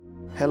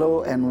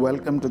Hello and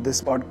welcome to this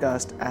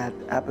podcast at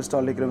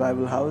Apostolic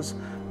Revival House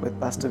with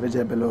Pastor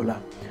Vijay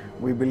Belola.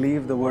 We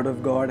believe the Word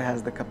of God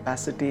has the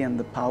capacity and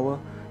the power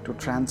to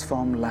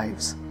transform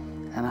lives.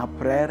 And our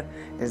prayer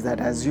is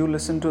that as you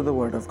listen to the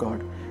Word of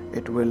God,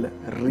 it will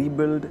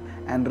rebuild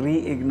and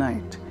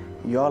reignite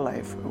your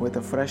life with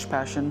a fresh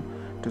passion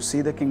to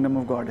see the kingdom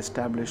of God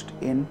established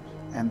in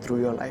and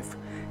through your life.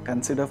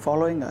 Consider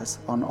following us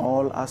on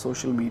all our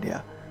social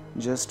media.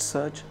 Just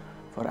search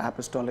for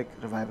Apostolic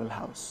Revival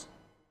House.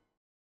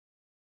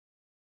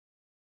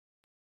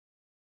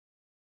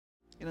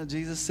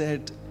 Jesus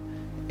said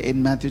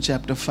in Matthew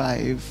chapter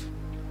 5,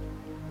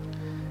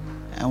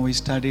 and we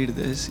studied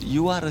this,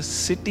 you are a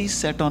city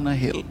set on a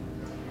hill,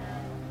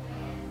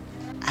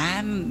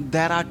 and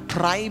there are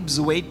tribes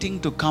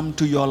waiting to come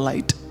to your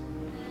light.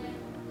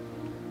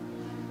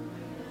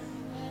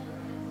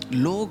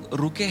 लोग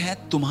रुके हैं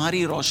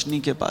तुम्हारी रोशनी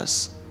के पास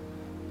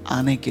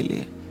आने के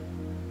लिए.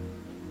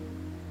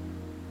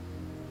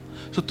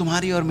 तो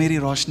तुम्हारी और मेरी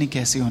रोशनी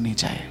कैसी होनी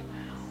चाहिए?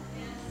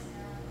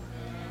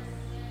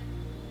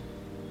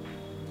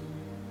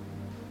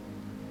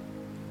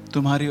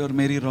 तुम्हारी और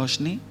मेरी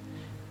रोशनी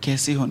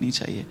कैसी होनी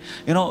चाहिए?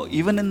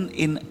 Even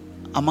in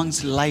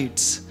amongst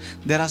lights,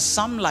 there are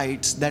some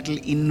lights that will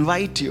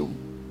invite you,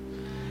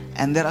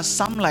 and there are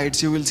some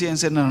lights you will see and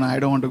say, no, I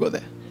don't want to go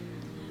there.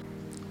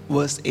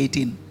 Verse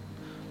 18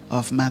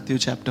 of Matthew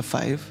chapter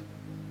 5.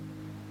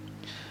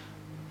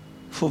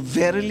 For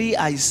verily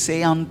I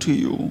say unto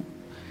you,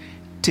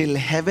 till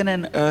heaven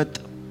and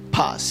earth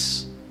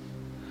pass,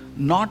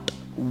 not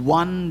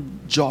one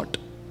jot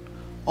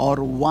or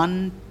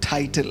one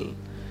tittle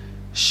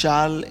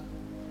shall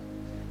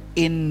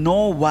in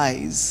no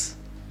wise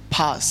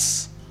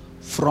pass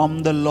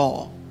from the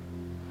law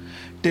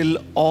till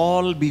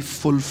all be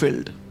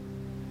fulfilled.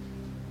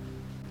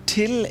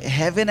 Till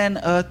heaven and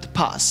earth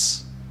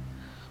pass,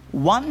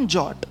 one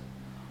jot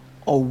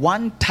or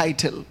one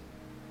tittle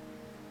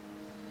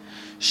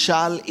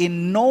shall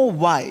in no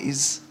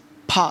wise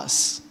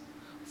pass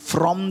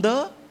from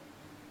the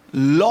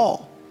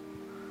law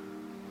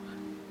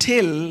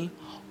till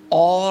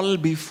all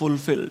be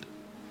fulfilled.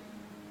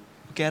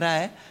 कह रहा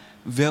है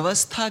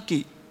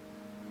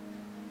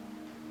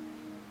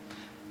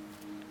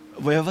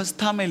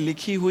व्यवस्था में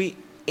लिखी हुई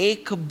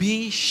एक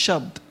भी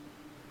शब्द,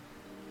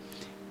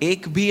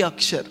 एक भी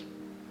अक्षर,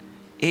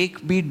 एक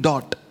भी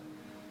डॉट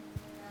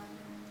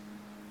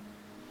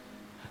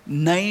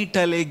नहीं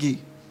टलेगी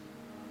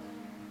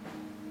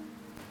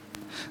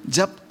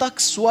जब तक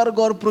स्वर्ग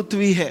और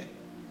पृथ्वी है.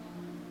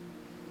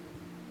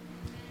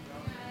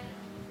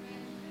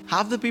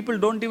 Half the people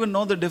don't even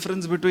know the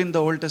difference between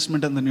the Old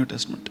Testament and the New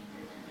Testament.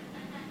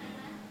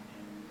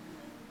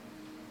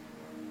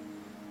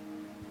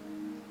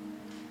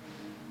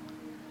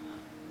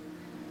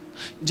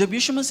 जब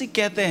यीशु मसीह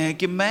कहते हैं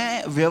कि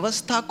मैं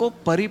व्यवस्था को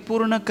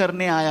परिपूर्ण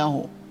करने आया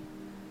हूं,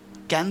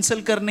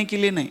 कैंसिल करने के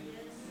लिए नहीं.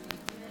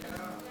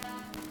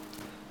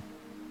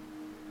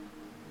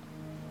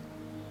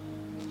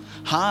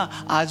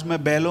 हाँ, आज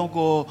मैं बैलों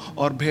को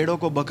और भेड़ों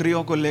को,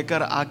 बकरियों को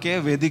लेकर आके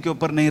वेदी के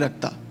ऊपर नहीं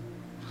रखता.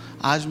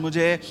 आज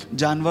मुझे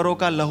जानवरों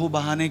का लहू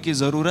बहाने की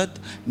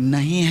जरूरत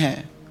नहीं है,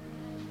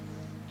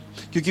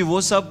 क्योंकि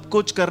वो सब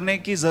कुछ करने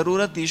की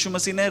जरूरत यीशु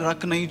मसीह ने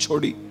रख नहीं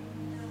छोड़ी.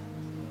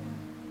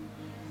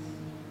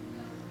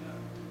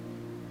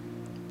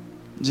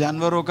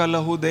 जानवरों का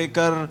लहू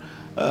देकर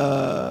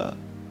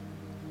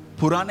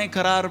पुराने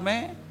करार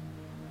में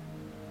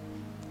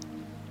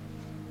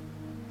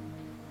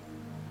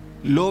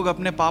लोग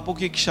अपने पापों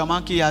की क्षमा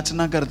की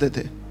याचना करते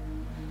थे,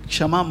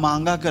 क्षमा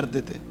मांगा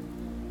करते थे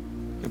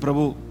कि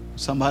प्रभु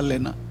संभाल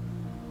लेना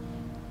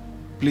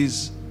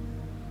प्लीज.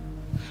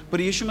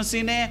 पर यीशु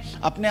मसीह ने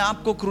अपने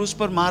आप को क्रूस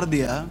पर मार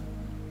दिया.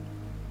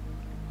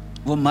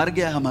 वो मर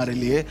गया हमारे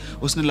लिए,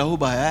 उसने लहू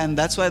बहाया. And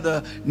that's why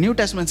the new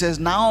testament says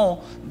now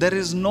there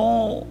is no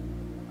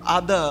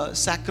other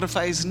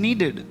sacrifice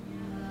needed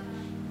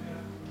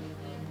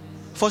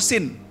for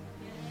सिन,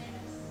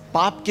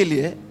 पाप के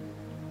लिए,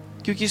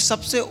 क्योंकि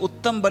सबसे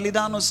उत्तम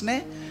बलिदान उसने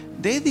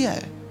दे दिया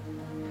है.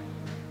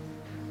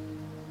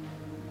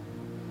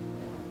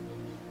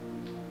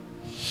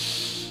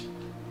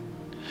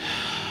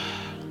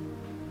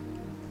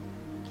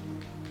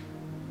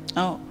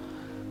 Now,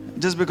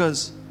 just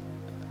because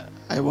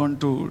I want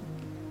to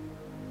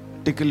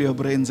tickle your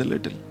brains a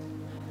little.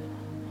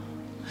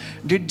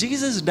 Did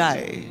Jesus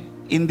die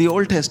in the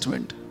Old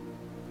Testament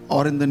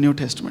or in the New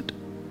Testament?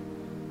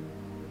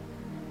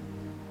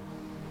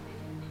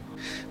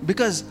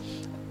 Because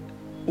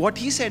what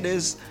he said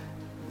is,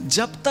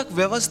 जब तक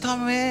व्यवस्था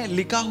में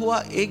लिखा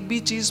हुआ एक भी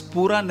चीज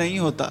पूरा नहीं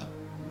होता,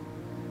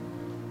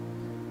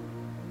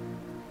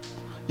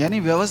 यानी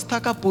व्यवस्था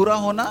का पूरा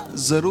होना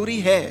जरूरी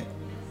है.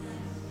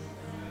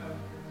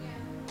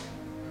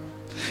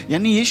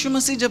 यानी यीशु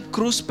मसीह जब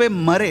क्रूस पे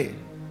मरे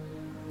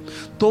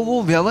तो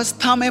वो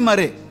व्यवस्था में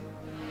मरे,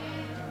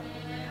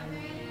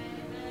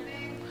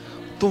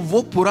 तो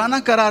वो पुराना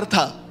करार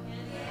था.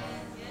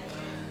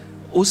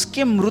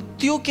 उसके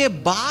मृत्यु के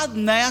बाद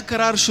नया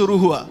करार शुरू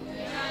हुआ.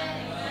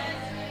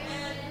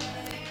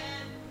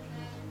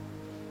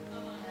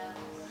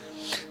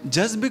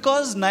 जस्ट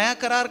बिकॉज नया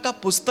करार का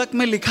पुस्तक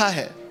में लिखा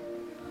है,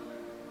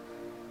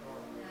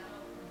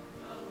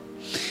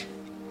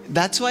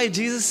 that's why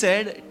Jesus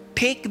said,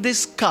 take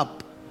this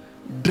cup,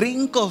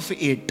 drink of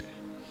it,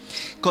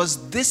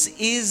 because this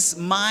is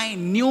my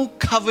new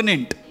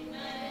covenant.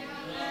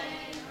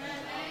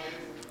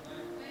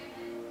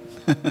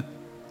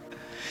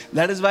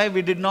 That is why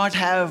we did not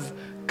have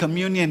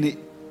communion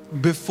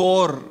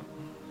before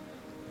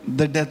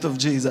the death of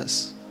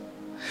Jesus,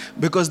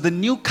 because the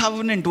new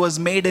covenant was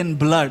made in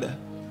blood.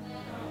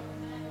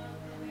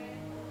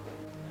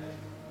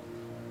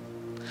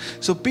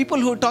 So people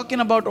who are talking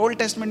about Old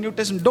Testament, New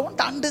Testament don't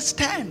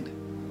understand.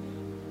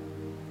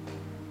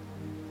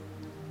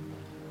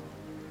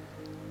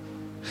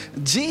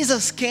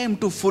 Jesus came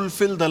to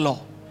fulfill the law.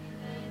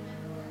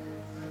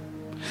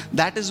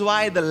 That is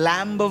why the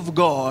Lamb of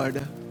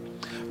God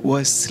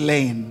was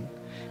slain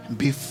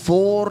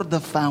before the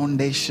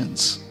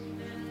foundations.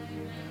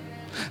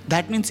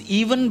 That means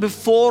even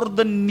before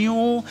the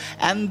new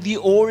and the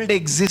old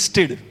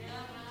existed.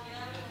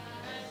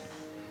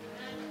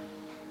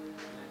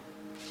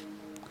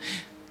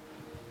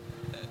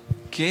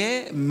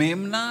 के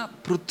मेमना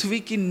पृथ्वी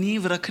की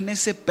नींव रखने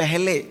से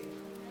पहले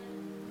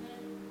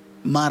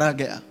मारा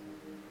गया,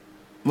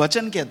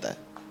 वचन कहता है।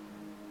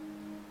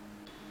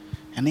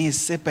 यानी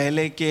इससे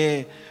पहले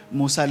के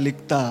मूसा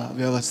लिखता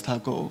व्यवस्था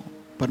को,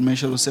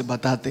 परमेश्वर उसे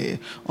बताते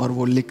और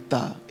वो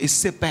लिखता,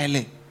 इससे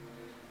पहले।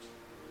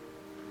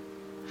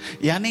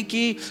 यानी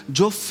कि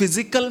जो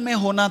फिजिकल में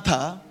होना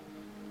था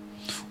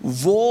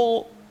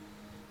वो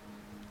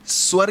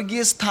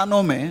स्वर्गीय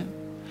स्थानों में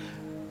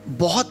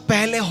बहुत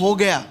पहले हो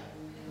गया।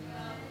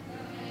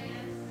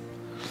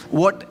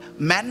 What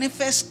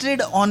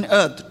manifested on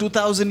earth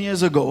 2000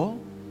 years ago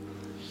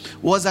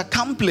was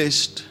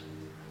accomplished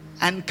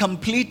and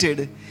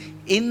completed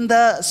in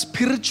the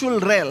spiritual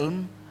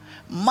realm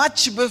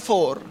much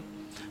before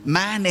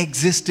man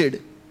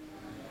existed.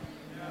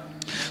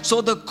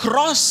 So the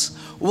cross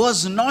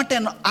was not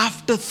an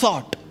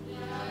afterthought.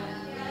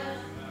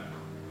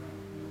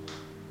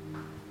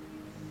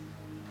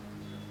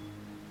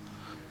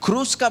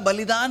 क्रूस का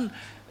बलिदान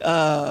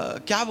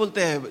क्या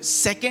बोलते हैं,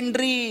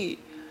 सेकेंडरी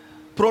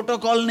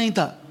प्रोटोकॉल नहीं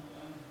था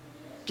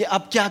कि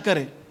अब क्या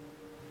करें,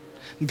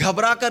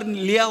 घबरा कर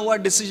लिया हुआ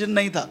डिसीजन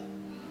नहीं था।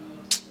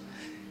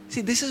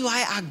 See, this is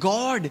why our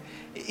God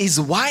is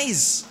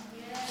wise.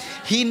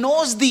 He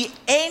knows the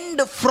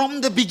end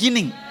from the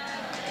beginning.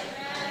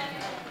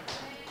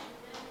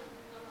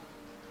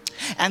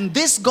 And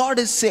this God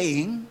is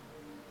saying,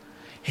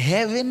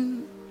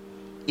 heaven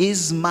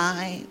is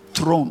my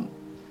throne,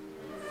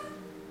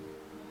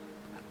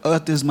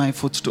 earth is my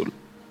footstool,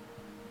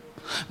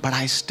 but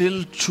I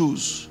still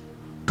choose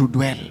to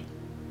dwell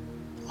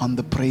on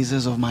the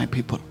praises of my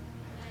people.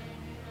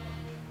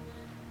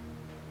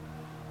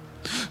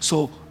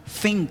 So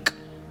think,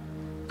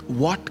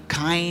 what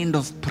kind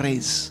of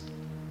praise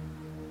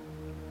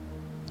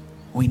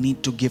we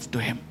need to give to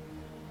Him.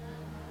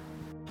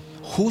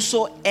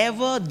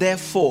 Whosoever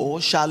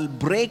therefore shall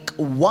break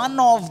one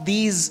of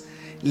these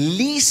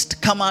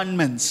least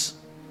commandments,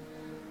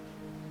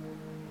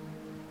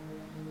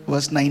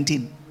 verse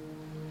 19.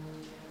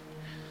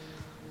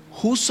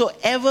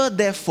 Whosoever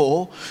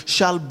therefore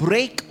shall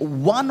break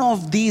one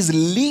of these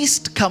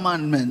least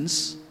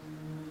commandments.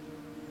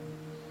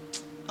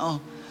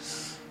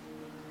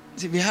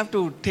 See, we have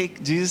to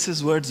take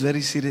Jesus' words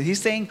very seriously.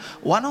 He's saying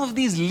one of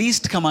these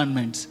least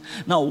commandments.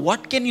 Now,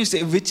 what can you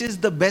say? Which is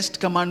the best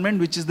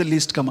commandment? Which is the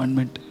least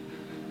commandment?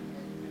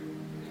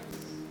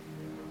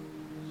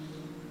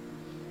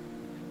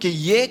 कि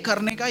ये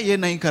करने का, ये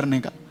नहीं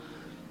करने का।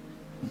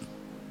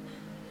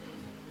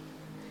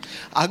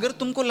 अगर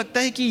तुमको लगता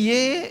है कि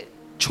ये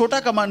छोटा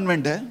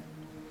कमांडमेंट है,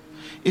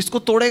 इसको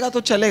तोड़ेगा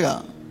तो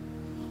चलेगा।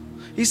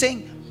 He's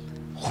saying,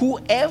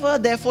 whoever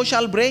therefore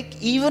shall break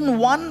even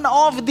one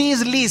of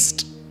these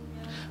least,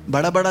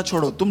 बड़ा बड़ा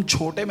छोड़ो, तुम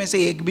छोटे में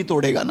से एक भी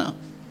तोड़ेगा ना,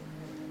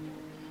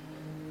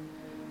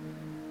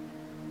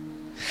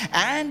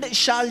 and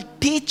shall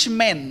teach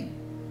men,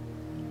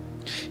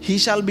 he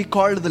shall be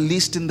called the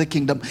least in the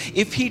kingdom.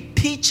 If he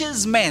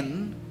teaches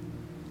men,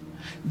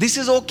 this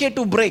is okay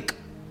to break.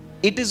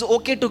 It is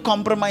okay to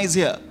compromise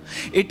here.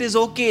 It is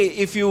okay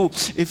if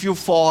you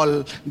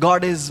fall.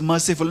 God is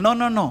merciful.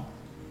 No.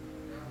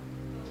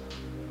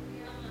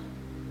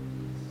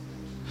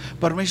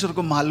 परमेश्वर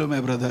को मालूम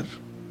है brother,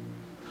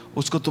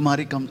 उसको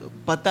तुम्हारी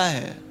पता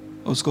है,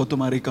 उसको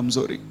तुम्हारी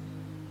कमजोरी,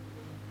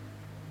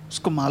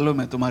 उसको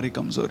मालूम है तुम्हारी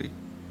कमजोरी।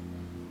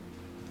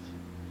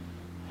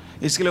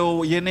 इसके लिए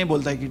वो ये नहीं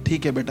बोलता है कि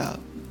ठीक है बेटा,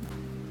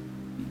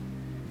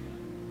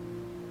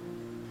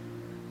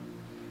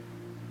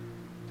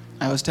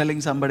 I was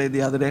telling somebody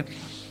the other day,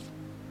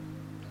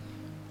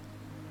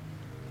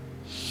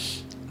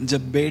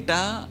 जब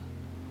बेटा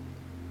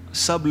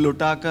सब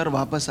लुटाकर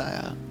वापस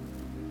आया,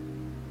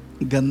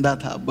 गंदा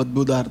था,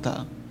 बदबूदार था,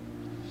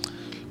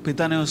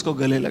 पिता ने उसको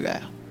गले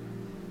लगाया,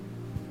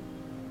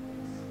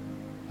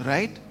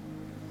 right?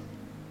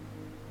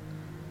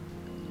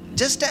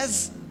 Just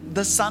as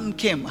the son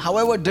came,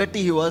 however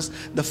dirty he was,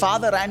 the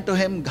father ran to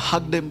him,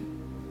 hugged him,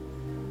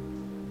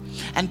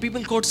 And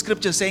people quote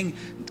scripture saying,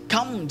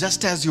 come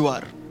just as you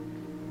are.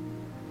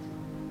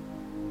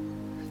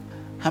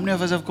 How many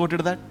of us have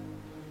quoted that?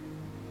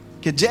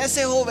 कि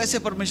जैसे हो वैसे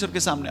परमेश्वर के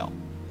सामने आओ.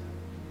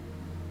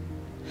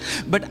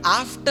 But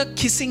after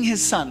kissing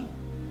his son,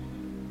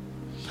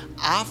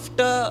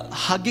 after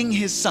hugging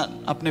his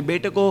son, अपने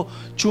बेटे को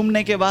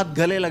चूमने के बाद,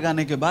 गले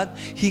लगाने के बाद,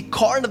 he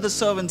called the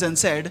servants and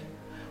said,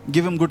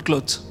 give him good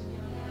clothes.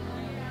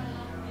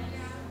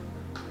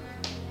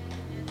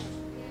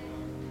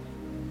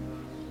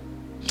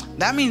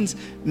 That means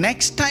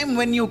next time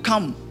when you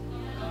come,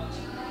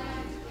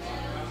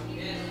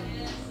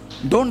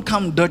 don't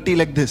come dirty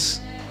like this.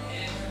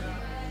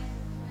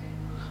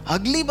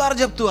 अगली बार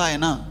जब तू आए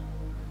ना,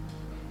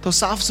 तो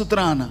साफ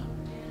सुथरा आना.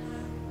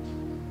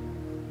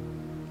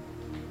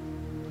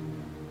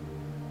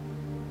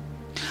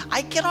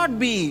 I cannot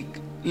be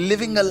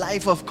living a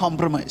life of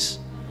compromise.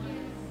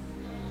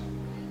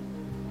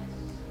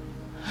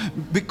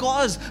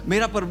 Because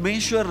मेरा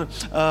परमेश्वर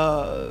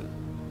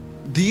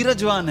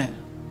धीरजवान है.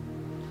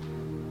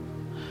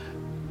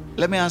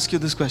 Let me ask you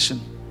this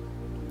question.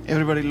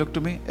 Everybody look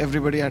to me.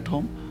 Everybody at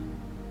home.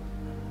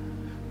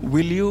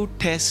 Will you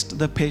test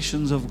the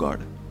patience of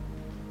God?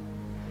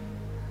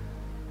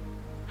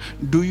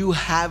 Do you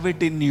have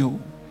it in you?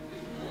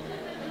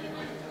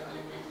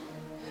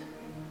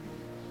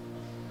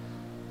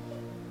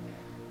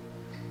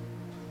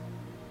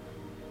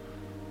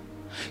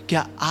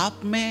 क्या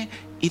आप में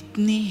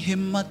इतनी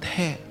हिम्मत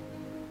है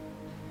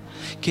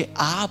कि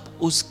आप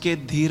उसके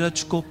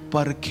धीरज को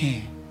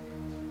परखें?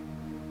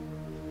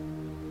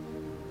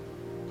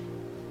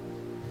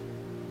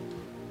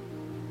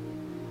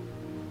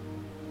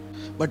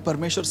 बट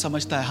परमेश्वर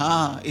समझता है,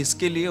 हाँ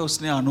इसके लिए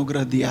उसने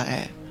अनुग्रह दिया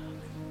है.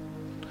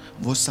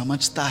 वो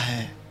समझता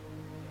है.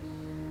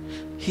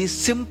 He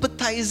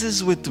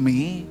sympathizes with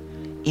me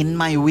in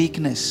my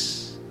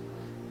weakness.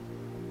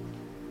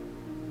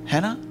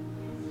 है ना?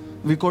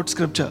 We quote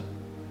scripture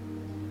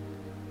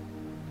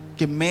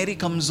कि मेरी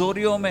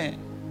कमजोरियों में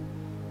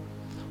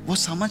वो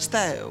समझता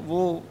है.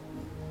 वो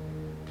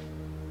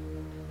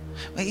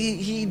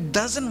he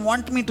doesn't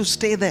want me to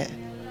stay there.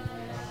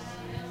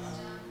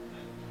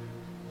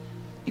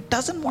 He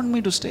doesn't want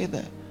me to stay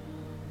there.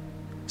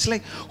 It's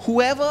like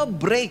whoever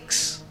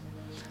breaks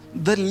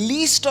the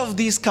least of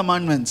these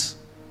commandments,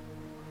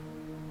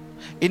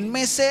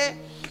 इनमें से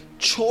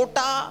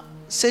छोटा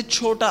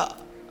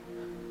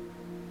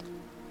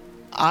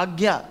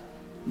आज्ञा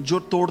जो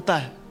तोड़ता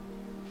है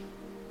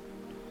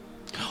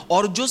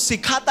और जो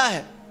सिखाता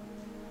है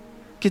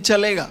कि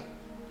चलेगा,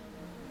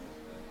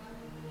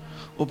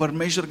 वो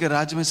परमेश्वर के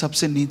राज्य में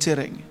सबसे नीचे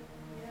रहेंगे.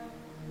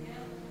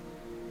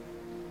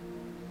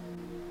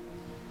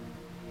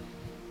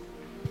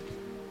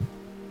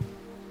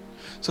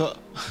 So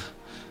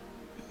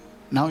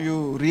now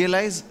you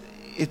realize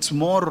it's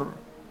more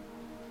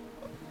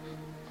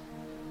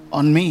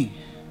on me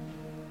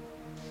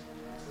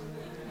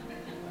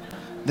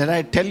that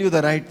I tell you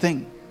the right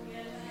thing.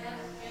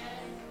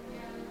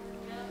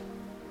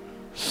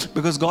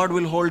 Because God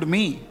will hold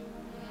me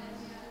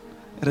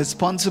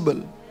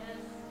responsible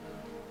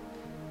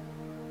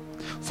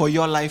for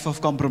your life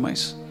of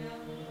compromise.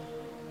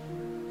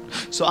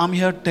 So I'm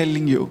here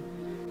telling you,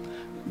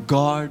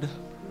 God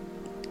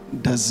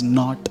does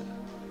not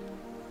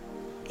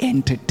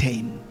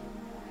entertain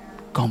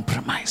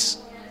compromise.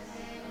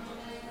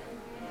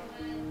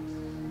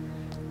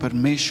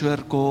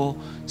 परमेश्वर को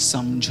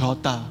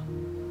समझौता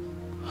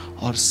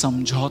और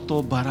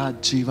समझौतों भरा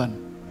जीवन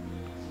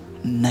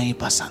नहीं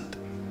पसंद.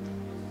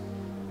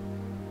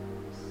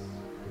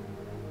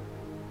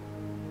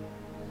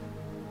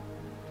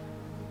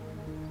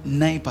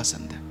 नहीं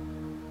पसंद है.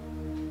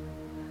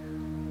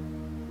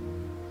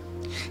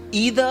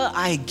 Either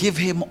I give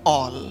him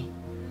all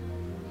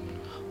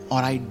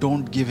or I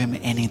don't give him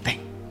anything.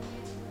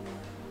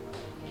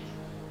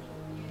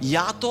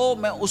 या तो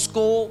मैं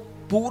उसको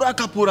पूरा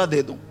का पूरा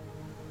दे दूं,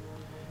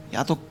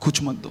 या तो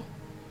कुछ मत दो.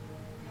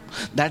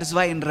 That is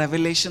why in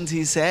Revelations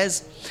he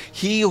says,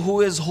 he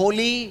who is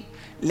holy,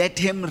 let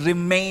him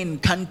remain,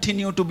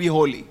 continue to be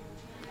holy.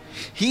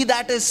 He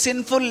that is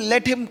sinful,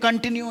 let him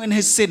continue in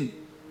his sin.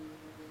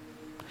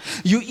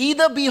 You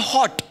either be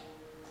hot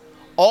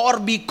or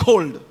be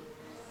cold.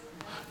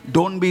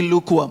 Don't be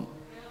lukewarm.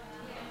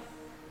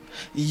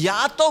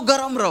 या तो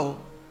गर्म रहो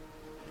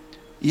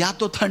या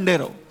तो ठंडे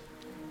रहो.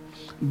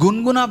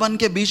 गुनगुना बन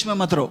के बीच में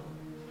मत रहो.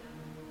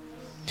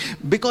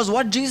 Because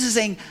what Jesus is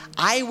saying,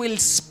 I will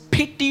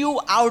spit you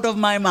out of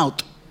my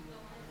mouth.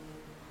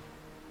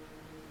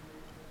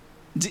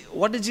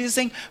 What is Jesus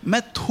saying?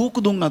 मैं थूक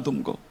दूंगा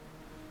तुमको.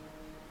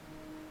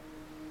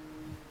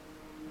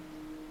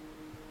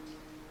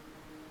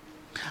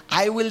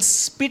 I will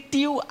spit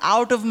you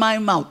out of my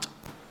mouth.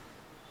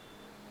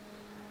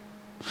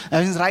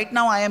 That means right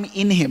now I am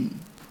in him.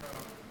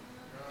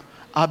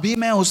 अभी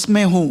मैं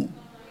उसमें हूं.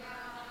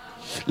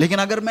 लेकिन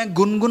अगर मैं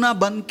गुनगुना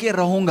बन के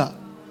रहूंगा,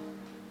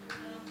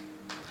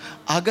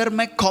 अगर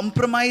मैं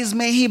कॉम्प्रोमाइज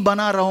में ही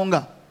बना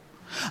रहूंगा,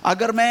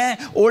 अगर मैं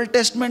ओल्ड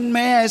टेस्टमेंट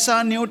में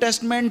ऐसा, new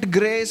testament,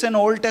 grace and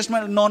old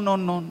testament, no no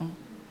no no,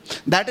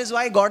 That is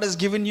why God has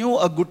given you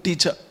a good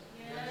teacher.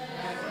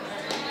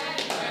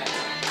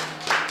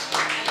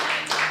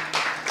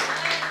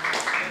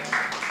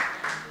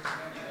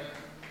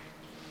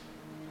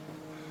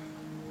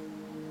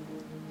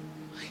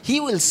 He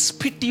will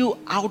spit you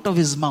out of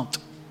his mouth.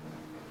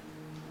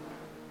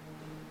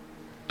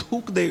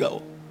 थूक देगा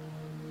वो.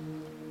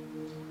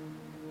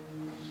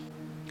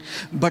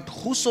 But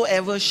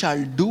whosoever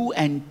shall do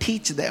and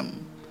teach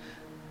them,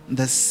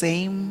 the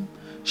same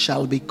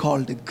shall be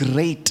called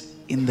great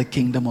in the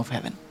kingdom of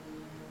heaven.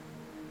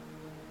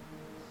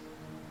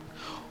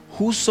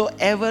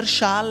 Whosoever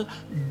shall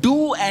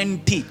do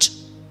and teach.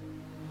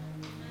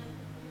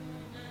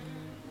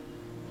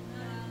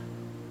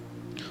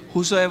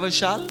 Whosoever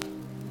shall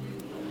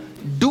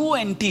do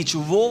and teach.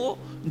 वो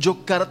जो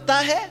करता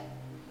है,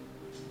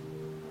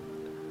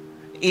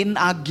 इन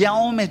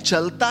आज्ञाओं में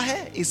चलता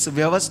है, इस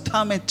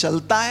व्यवस्था में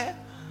चलता है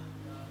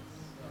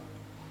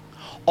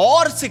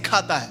और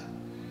सिखाता है.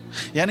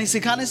 यानी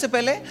सिखाने से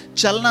पहले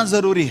चलना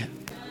जरूरी है.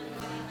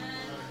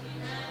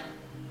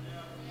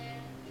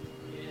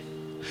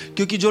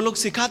 क्योंकि जो लोग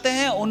सिखाते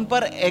हैं उन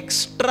पर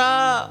एक्स्ट्रा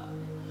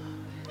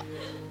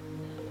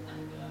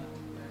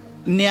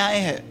न्याय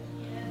है.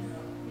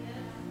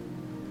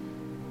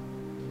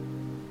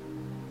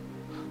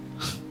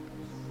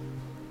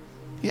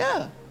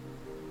 Yeah.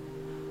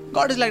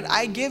 God is like,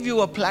 I gave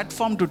you a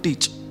platform to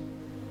teach.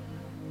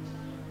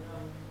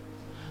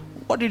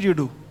 What did you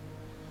do?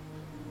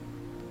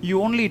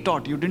 You only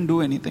taught, you didn't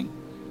do anything.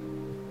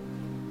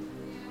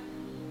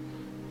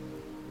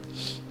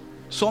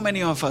 So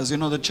many of us,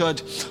 the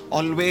church,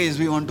 always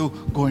we want to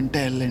go and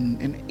tell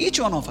in each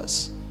one of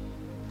us.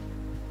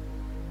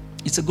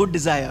 It's a good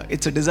desire.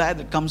 It's a desire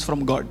that comes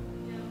from God.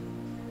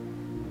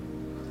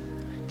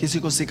 किसी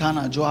को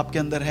सिखाना जो आपके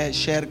अंदर है,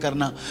 share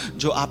करना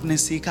जो आपने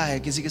सीखा है,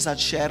 किसी के साथ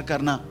शेयर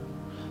करना,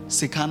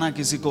 सिखाना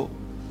किसी को,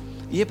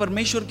 ये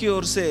परमेश्वर की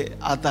ओर से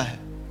आता है.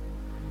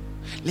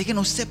 लेकिन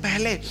उससे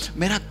पहले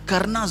मेरा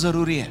करना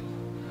जरूरी है.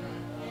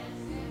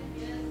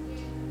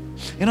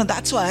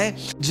 That's why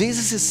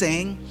Jesus is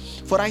saying,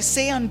 for I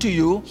say unto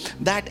you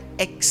that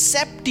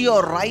except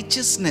your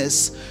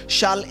righteousness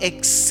shall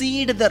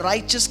exceed the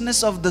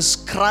righteousness of the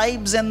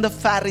scribes and the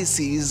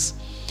Pharisees,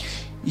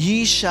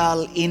 ye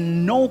shall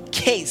in no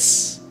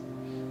case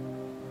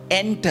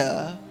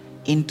enter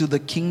into the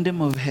kingdom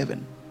of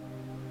heaven.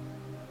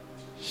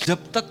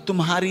 जब तक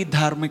तुम्हारी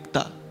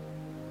धार्मिकता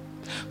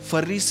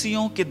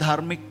फरीसियों की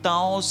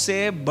धार्मिकताओं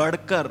से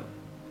बढ़कर,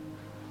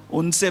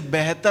 उनसे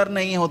बेहतर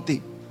नहीं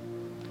होती,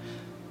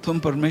 तुम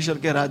परमेश्वर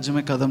के राज्य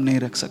में कदम नहीं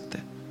रख सकते.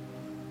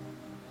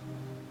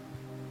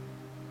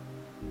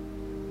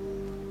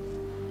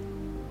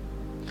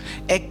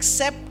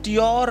 Except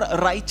your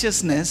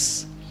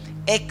righteousness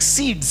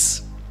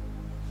exceeds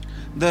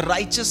the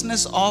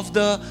righteousness of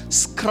the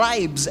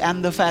scribes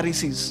and the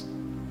Pharisees.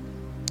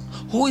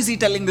 Who is he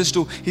telling this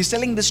to? He's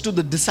telling this to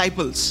the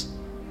disciples.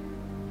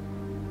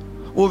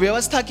 वो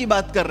व्यवस्था की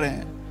बात कर रहे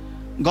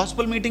हैं.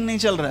 गॉस्पेल मीटिंग नहीं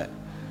चल रहा है.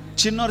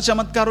 चिन्ह और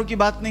चमत्कारों की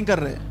बात नहीं कर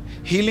रहे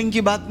हैं. हीलिंग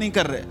की बात नहीं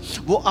कर रहे.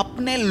 वो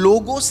अपने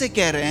लोगों से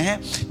कह रहे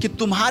हैं कि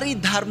तुम्हारी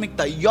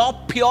धार्मिकता, your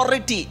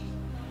purity,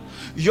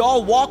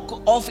 your walk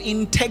of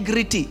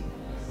integrity,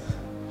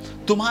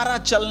 तुम्हारा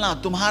चलना,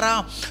 तुम्हारा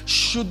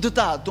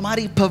शुद्धता,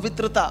 तुम्हारी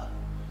पवित्रता,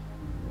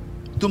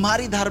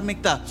 तुम्हारी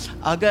धार्मिकता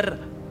अगर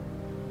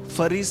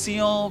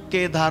फरीसियों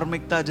के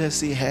धार्मिकता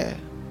जैसी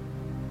है,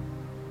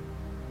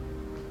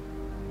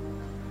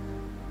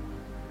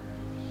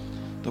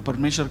 तो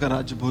परमेश्वर का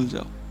राज्य भूल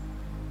जाओ.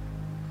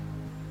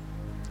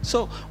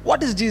 So,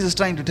 what is Jesus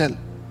trying to tell?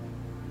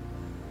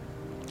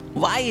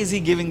 Why is he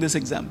giving this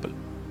example?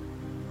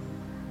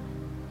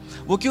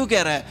 वो क्यों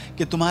कह रहा है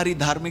कि तुम्हारी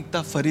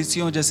धार्मिकता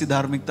फरीसियों जैसी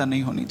धार्मिकता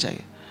नहीं होनी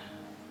चाहिए?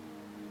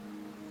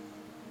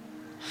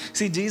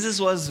 See, Jesus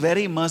was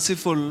very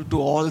merciful to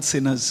all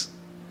sinners.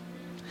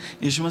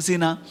 यीशु मसीह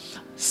ना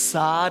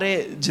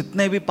सारे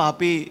जितने भी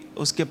पापी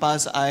उसके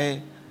पास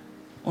आए,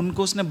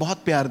 उनको उसने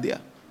बहुत प्यार दिया.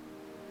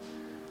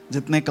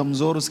 जितने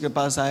कमजोर उसके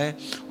पास आए,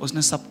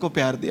 उसने सबको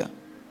प्यार दिया.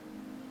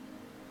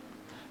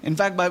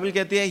 इनफैक्ट बाइबल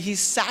कहती है, he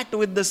sat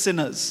with the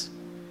sinners,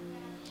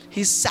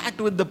 he sat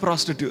with the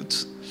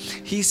prostitutes,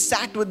 he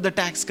sat with the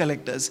tax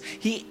collectors,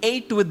 he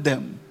ate with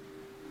them.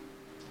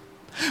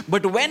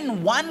 But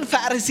when one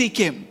Pharisee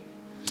came,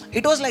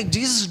 it was like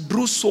Jesus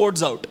drew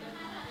swords out.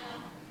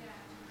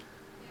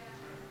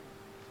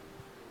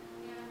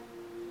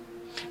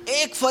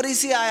 एक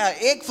फरीसी आया,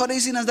 एक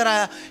फरीसी नजर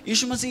आया,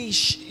 यीशु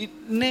मसीह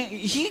ने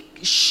he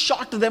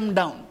shot them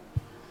down.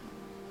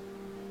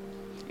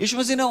 यीशु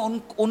मसीह ने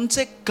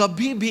उनसे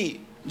कभी भी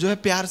जो है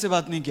प्यार से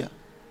बात नहीं किया.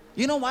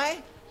 You know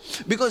why?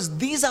 Because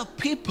these are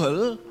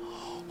people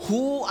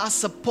who are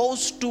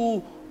supposed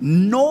to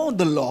know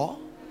the law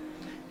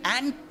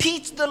and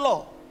teach the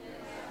law.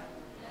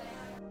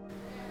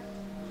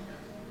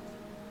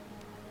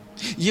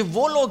 ये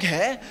वो लोग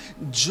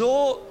हैं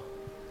जो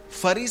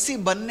फरीसी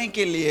बनने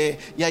के लिए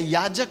या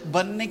याजक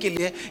बनने के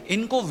लिए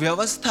इनको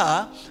व्यवस्था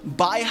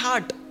बाय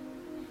हार्ट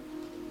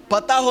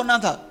पता होना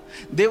था.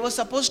 They were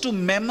supposed to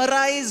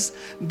memorize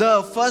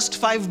the first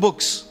 5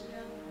 books.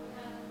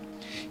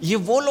 ये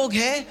वो लोग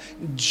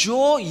हैं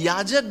जो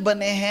याजक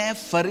बने हैं,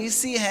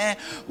 फरीसी हैं,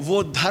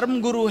 वो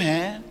धर्मगुरु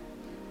हैं,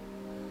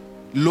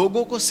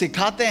 लोगों को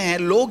सिखाते हैं,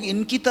 लोग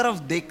इनकी तरफ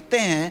देखते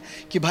हैं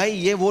कि भाई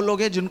ये वो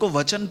लोग हैं जिनको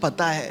वचन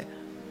पता है,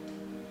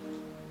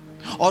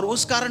 और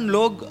उस कारण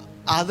लोग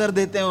आदर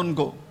देते हैं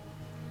उनको।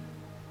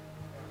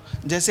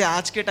 जैसे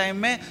आज के टाइम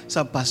में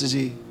सब पास्टर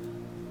जी,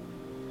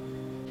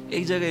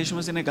 एक जगह यीशु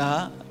मसीह ने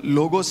कहा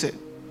लोगों से,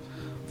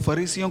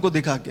 फरीसियों को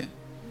दिखा के,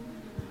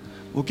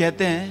 वो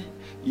कहते हैं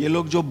ये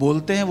लोग जो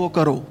बोलते हैं वो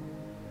करो,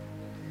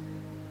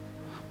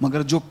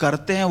 मगर जो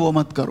करते हैं वो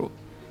मत करो।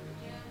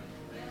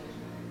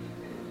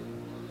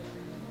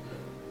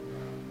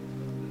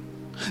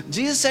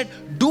 Jesus said,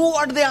 do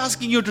what they are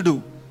asking you to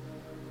do,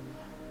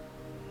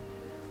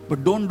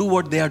 but don't do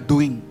what they are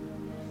doing.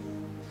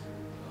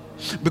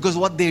 Because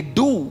what they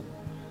do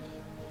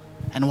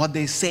and what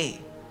they say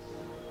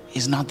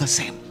is not the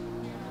same.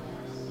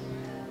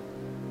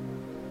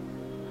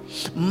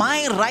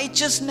 My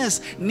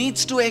righteousness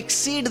needs to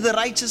exceed the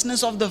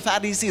righteousness of the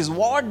Pharisees.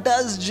 What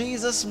does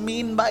Jesus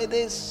mean by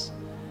this?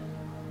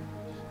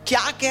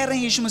 क्या कह रहे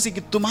हैं यीशु मसीह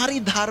कि तुम्हारी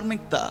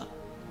धार्मिकता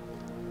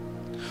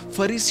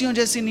फरीसियों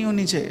जैसी नहीं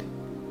होनी चाहिए।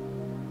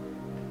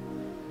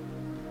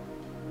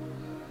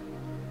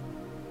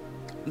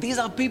 These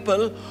are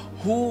people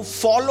who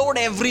followed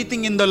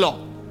everything in the law.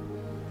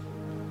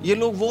 ये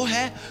लोग वो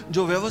हैं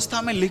जो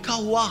व्यवस्था में लिखा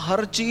हुआ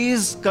हर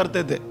चीज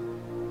करते थे,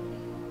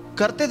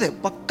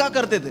 पक्का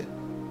करते थे,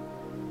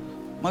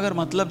 मगर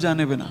मतलब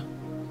जाने बिना।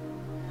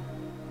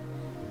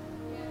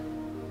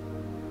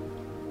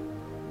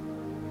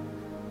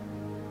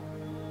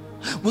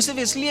 वो सिर्फ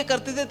इसलिए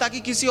करते थे ताकि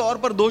किसी और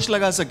पर दोष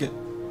लगा सके।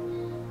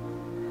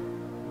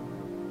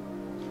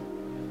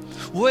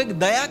 वो एक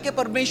दया के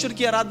परमेश्वर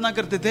की आराधना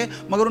करते थे,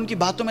 मगर उनकी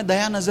बातों में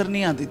दया नजर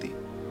नहीं आती थी।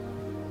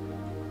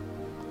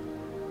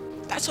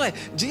 That's why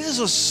Jesus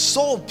was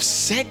so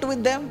upset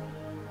with them.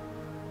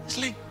 It's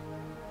like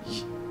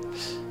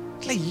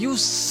you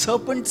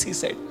serpents, he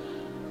said.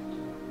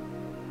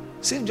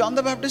 सिर्फ जॉन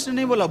द बैप्टिस्ट ने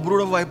नहीं बोला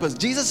brood of vipers.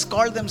 Jesus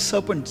called them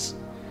serpents.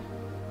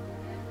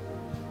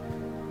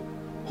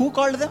 Who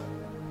called them?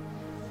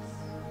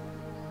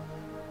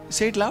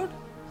 Say it loud.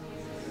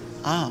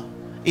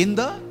 In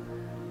the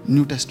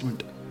New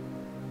Testament.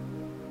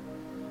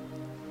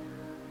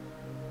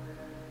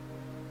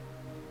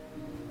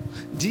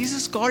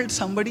 Jesus called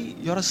somebody,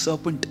 you're a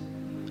serpent.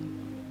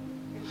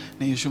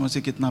 नहीं, यीशु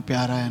मसीह कितना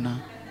प्यारा है ना,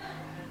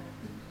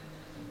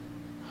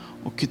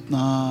 वो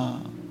कितना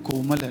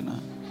कोमल है ना,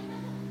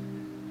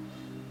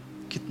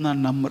 कितना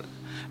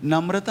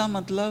नम्रता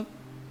मतलब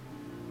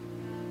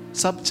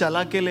सब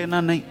चला के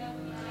लेना नहीं।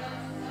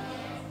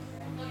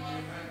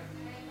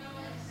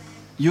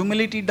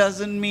 Humility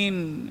doesn't mean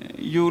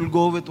you'll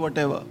go with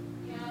whatever.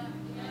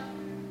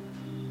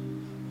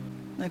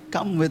 Now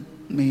come with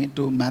me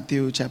to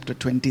Matthew chapter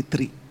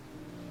 23.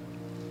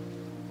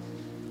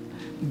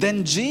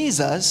 Then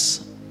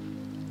Jesus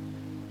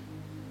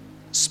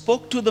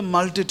spoke to the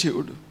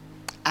multitude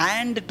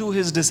and to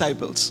his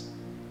disciples.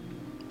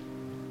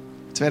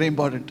 It's very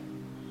important.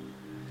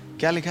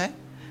 क्या लिखा है?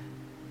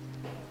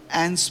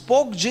 And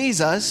spoke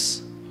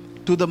Jesus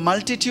to the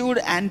multitude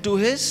and to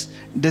his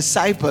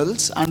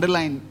disciples,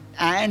 underline,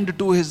 and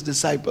to his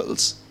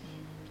disciples,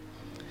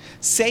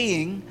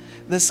 saying,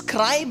 the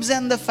scribes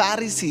and the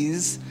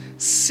Pharisees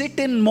sit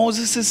in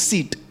Moses'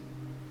 seat.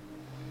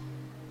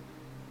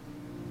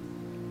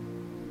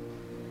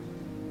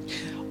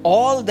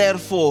 All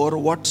therefore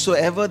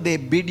whatsoever they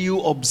bid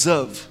you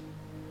observe,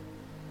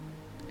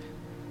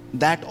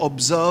 that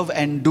observe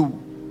and do.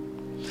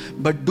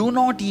 But do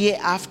not ye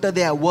after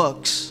their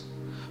works,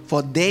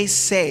 for they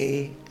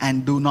say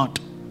and do not.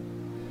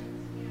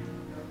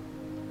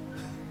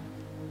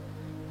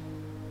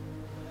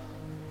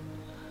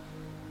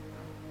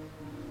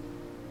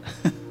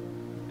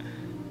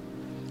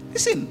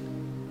 Listen,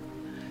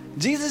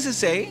 Jesus is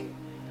saying,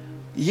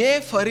 ये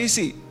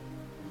फरीसी,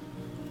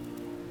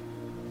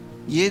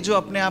 ये जो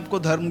अपने आप को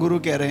धर्मगुरु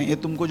कह रहे हैं, ये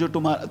तुमको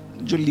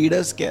जो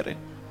लीडर्स कह रहे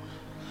हैं,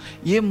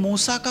 ये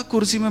मूसा का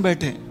कुर्सी में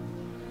बैठे हैं,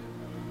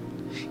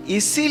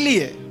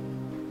 इसीलिए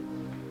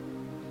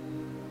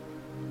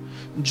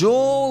जो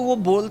वो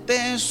बोलते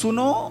हैं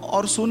सुनो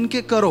और सुन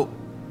के करो.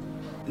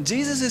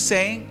 Jesus is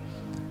saying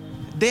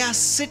they are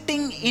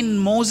sitting in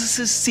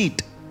Moses'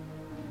 seat.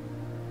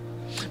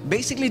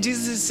 Basically,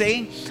 Jesus is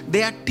saying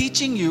they are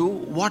teaching you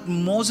what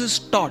Moses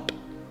taught.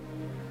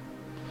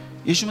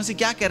 यीशु मसीह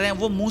क्या कह रहे हैं?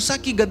 वो मूसा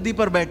की गद्दी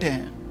पर बैठे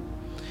हैं.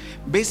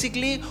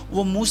 बेसिकली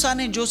वो मूसा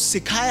ने जो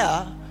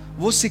सिखाया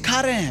वो सिखा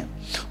रहे हैं.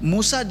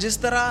 मूसा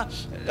जिस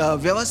तरह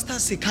व्यवस्था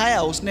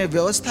सिखाया, उसने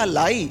व्यवस्था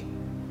लाई,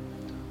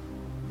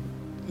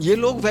 ये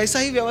लोग वैसा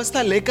ही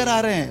व्यवस्था लेकर आ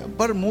रहे हैं.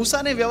 पर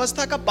मूसा ने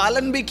व्यवस्था का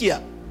पालन भी किया,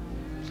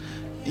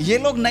 ये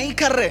लोग नहीं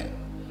कर रहे.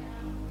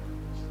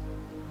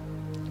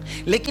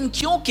 लेकिन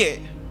क्योंकि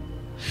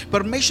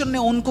परमेश्वर ने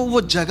उनको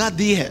वो जगह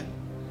दी है,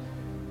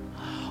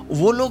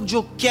 वो लोग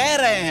जो कह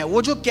रहे हैं,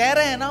 वो जो कह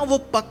रहे हैं ना, वो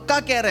पक्का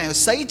कह रहे हैं,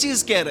 सही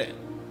चीज कह रहे हैं.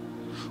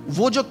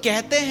 वो जो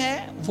कहते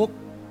हैं वो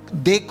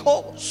देखो,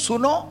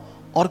 सुनो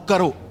और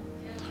करो.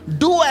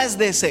 डू एज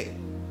दे से.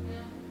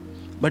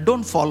 but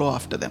don't follow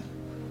after them.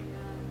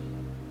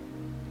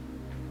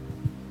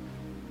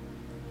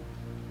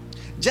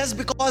 Just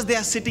because they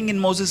are sitting in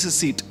Moses'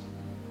 seat.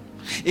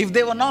 If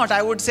they were not,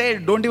 I would say,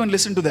 don't even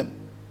listen to them.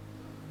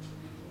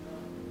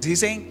 He's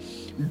saying,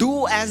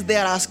 do as they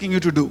are asking you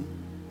to do.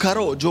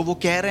 करो, जो वो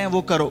कह रहे हैं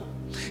वो करो.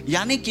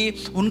 यानी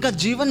कि उनका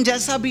जीवन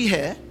जैसा भी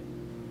है,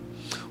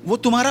 वो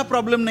तुम्हारा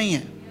प्रॉब्लम नहीं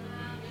है.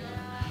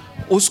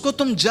 उसको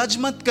तुम जज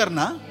मत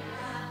करना.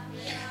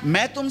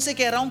 मैं तुमसे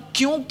कह रहा हूं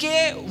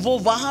क्योंकि वो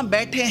वहां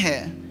बैठे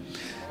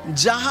हैं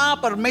जहां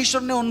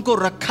परमेश्वर ने उनको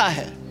रखा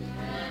है.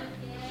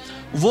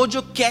 वो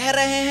जो कह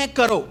रहे हैं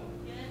करो.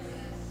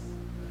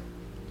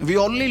 We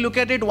only look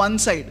at it one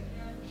side.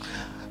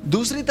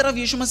 दूसरी तरफ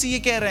यीशु मसीह ये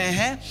कह रहे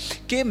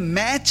हैं कि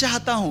मैं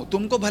चाहता हूं,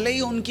 तुमको भले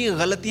ही उनकी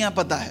गलतियां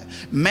पता है,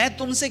 मैं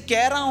तुमसे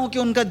कह रहा हूं कि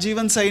उनका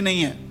जीवन सही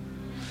नहीं है,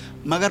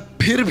 मगर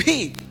फिर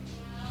भी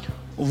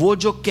वो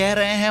जो कह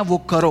रहे हैं वो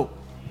करो.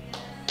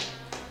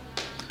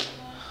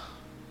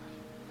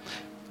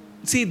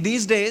 See,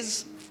 these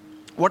days,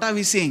 what are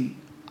we seeing?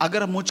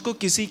 अगर मुझको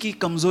किसी की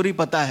कमजोरी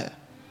पता है,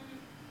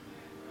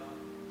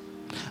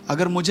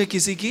 अगर मुझे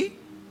किसी की,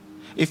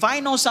 if I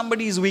know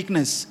somebody's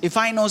weakness, if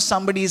I know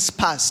somebody's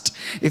past,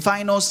 if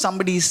I know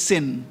somebody's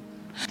sin,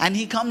 and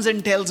he comes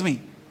and tells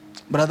me,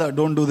 brother,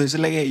 don't do this,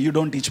 like, hey, you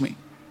don't teach me.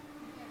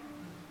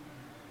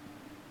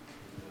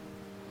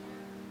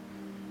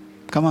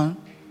 Come on.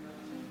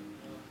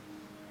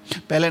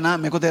 पहले ना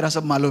मेरे को तेरा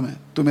सब मालूम है,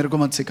 तू मेरे को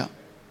मत सिखा.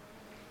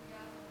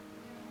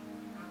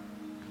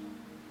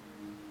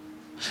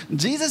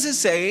 Jesus is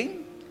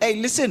saying, hey,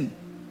 listen,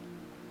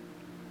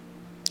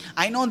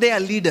 I know they are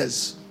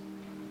leaders.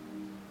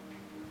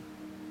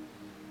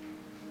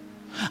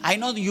 I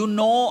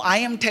know I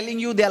am telling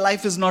you their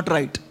life is not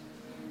right.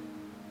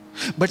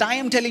 But I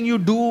am telling you,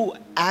 do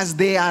as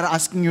they are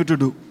asking you to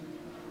do.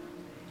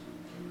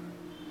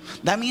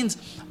 That means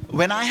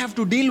when I have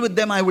to deal with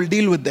them, I will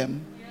deal with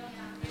them.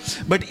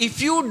 But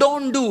if you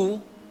don't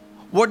do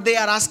what they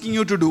are asking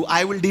you to do,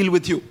 I will deal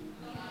with you.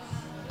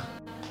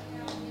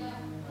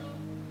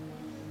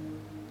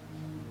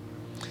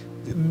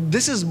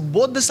 This is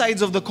both the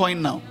sides of the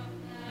coin now.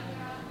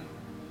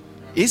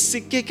 इस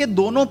सिक्के के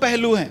दोनों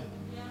पहलू हैं.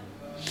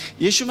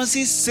 यीशु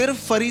मसीह सिर्फ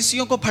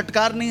फरीसियों को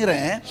फटकार नहीं रहे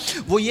हैं,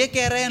 वो ये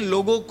कह रहे हैं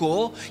लोगों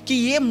को कि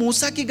ये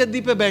मूसा की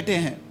गद्दी पे बैठे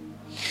हैं,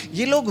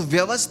 ये लोग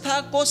व्यवस्था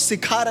को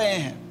सिखा रहे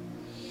हैं,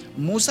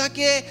 मूसा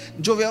के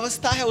जो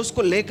व्यवस्था है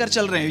उसको लेकर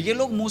चल रहे हैं. ये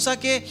लोग मूसा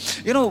के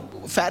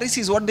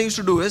Pharisees, what they used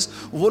to do is,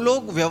 वो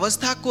लोग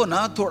व्यवस्था को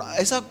ना थोड़ा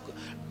ऐसा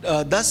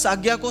 10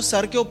 आज्ञा को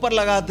सर के ऊपर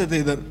लगाते थे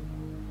इधर,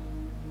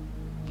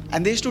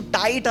 and they used to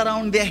tie it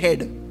around their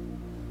head.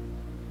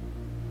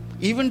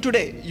 Even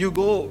today, you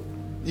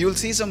will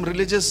see some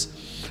religious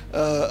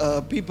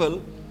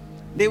people,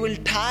 they will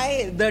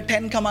tie the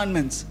 10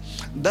 commandments.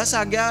 10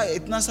 आज्ञा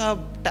इतना सा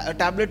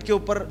टैबलेट के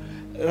ऊपर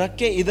रख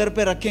के इधर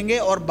पे रखेंगे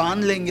और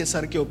बांध लेंगे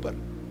सर के ऊपर,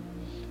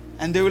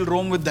 and they will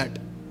roam with that,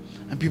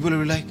 and people will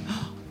be like,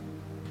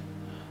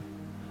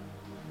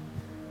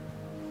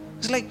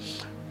 it's like,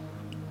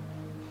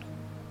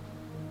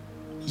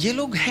 ये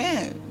लोग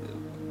हैं,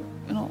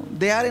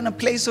 they are in a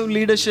place of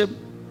leadership,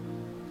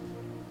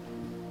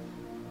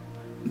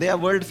 they are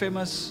world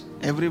famous,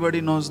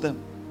 everybody knows them.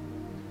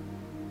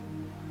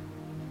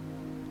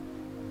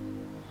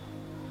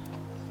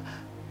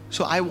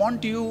 So I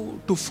want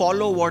you to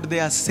follow what they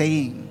are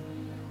saying.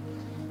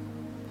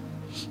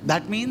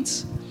 That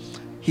means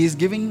he is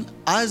giving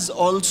us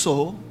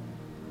also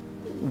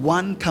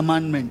one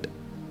commandment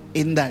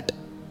in that.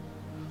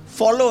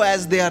 Follow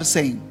as they are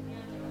saying,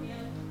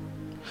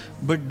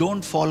 but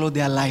don't follow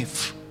their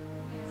life.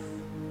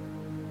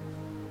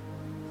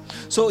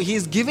 So he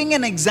is giving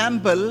an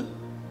example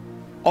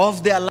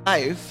of their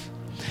life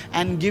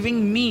and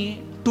giving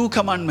me 2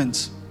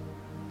 commandments.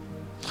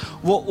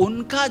 वो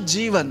उनका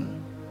जीवन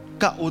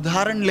का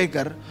उदाहरण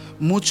लेकर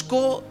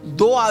मुझको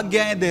 2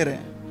 आज्ञाएं दे रहे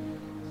हैं.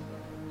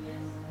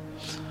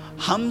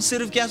 हम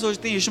सिर्फ क्या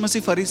सोचते हैं, यीशु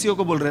मसीह फरीसियों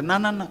को बोल रहे हैं,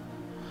 ना,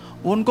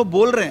 वो उनको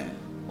बोल रहे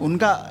हैं,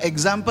 उनका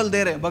एग्जाम्पल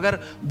दे रहे हैं, मगर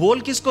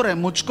बोल किसको रहे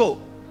हैं? मुझको,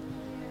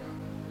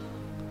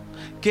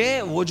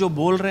 कि वो जो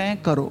बोल रहे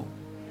हैं करो,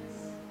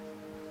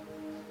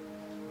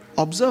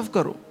 ऑब्जर्व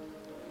करो,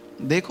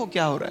 देखो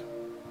क्या हो रहा है,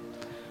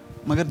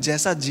 मगर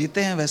जैसा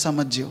जीते हैं वैसा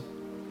मत जियो.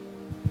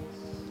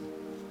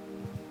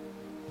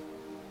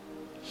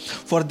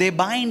 For they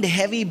bind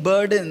heavy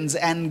burdens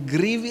and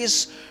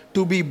grievous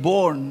to be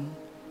borne,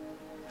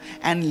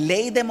 and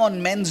lay them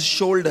on men's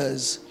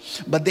shoulders,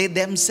 but they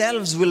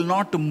themselves will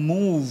not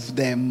move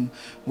them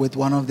with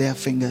one of their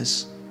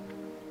fingers.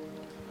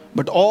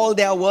 But all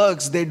their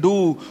works they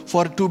do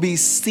for to be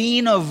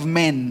seen of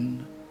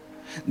men.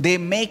 They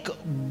make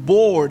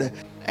bold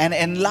and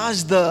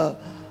enlarge the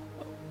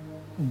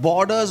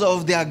borders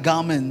of their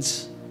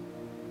garments,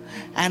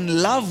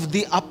 and love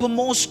the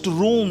uppermost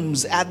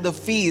rooms at the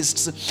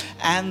feasts,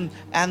 and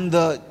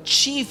the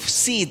chief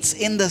seats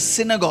in the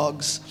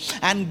synagogues,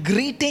 and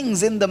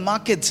greetings in the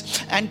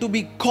markets, and to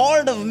be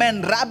called of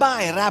men,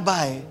 Rabbi,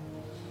 Rabbi.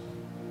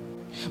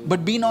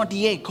 But be not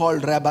ye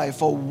called Rabbi,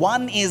 for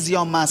one is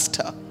your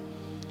master,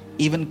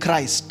 even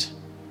Christ,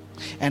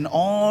 and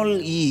all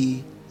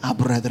ye are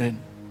brethren.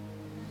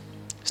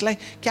 It's like,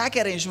 क्या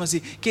कह रहे हैं यीशु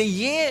मसीह कि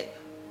ये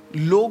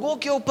लोगों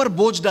के ऊपर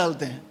बोझ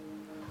डालते हैं,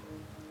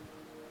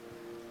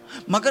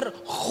 मगर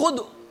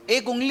खुद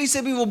एक उंगली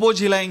से भी वो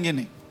बोझ हिलाएंगे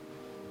नहीं.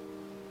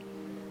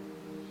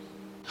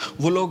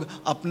 वो लोग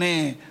अपने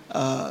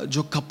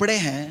जो कपड़े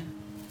हैं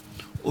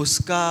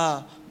उसका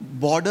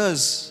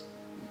borders,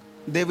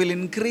 they will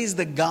increase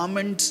the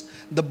garments,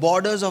 the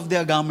borders of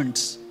their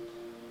garments.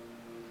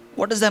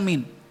 What does that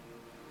mean?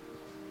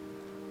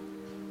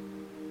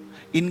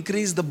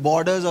 Increase the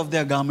borders of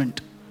their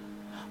garment.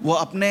 वो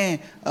अपने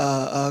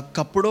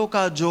कपड़ों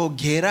का जो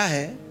घेरा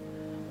है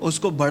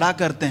उसको बड़ा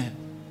करते हैं.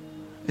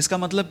 इसका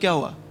मतलब क्या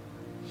हुआ?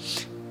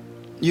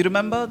 You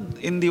remember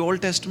in the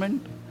Old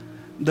Testament,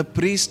 the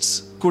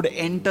priests could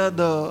enter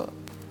the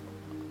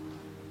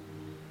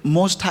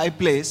most high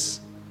place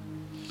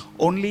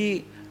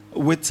only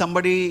with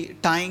somebody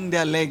tying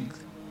their leg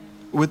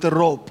with a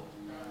rope,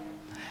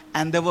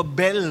 and there were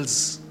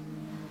bells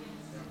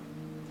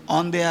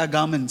on their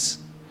garments.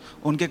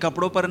 उनके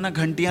कपड़ों पर ना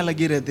घंटियां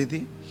लगी रहती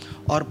थी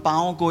और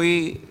पाँव कोई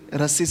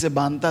रस्सी से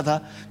बांधता था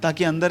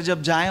ताकि अंदर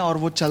जब जाएं और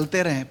वो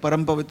चलते रहें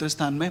परम पवित्र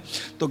स्थान में,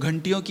 तो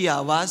घंटियों की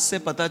आवाज से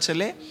पता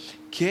चले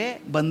कि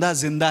बंदा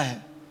जिंदा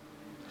है.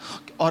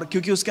 और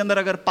क्योंकि उसके अंदर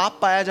अगर पाप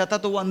पाया जाता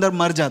तो वो अंदर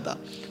मर जाता,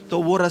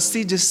 तो वो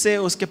रस्सी जिससे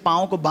उसके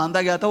पाँव को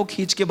बांधा गया था वो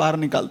खींच के बाहर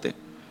निकालते.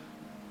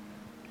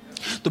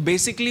 तो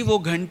बेसिकली वो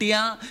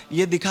घंटियां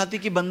ये दिखाती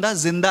कि बंदा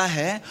जिंदा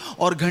है,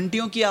 और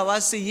घंटियों की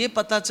आवाज से ये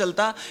पता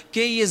चलता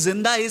कि ये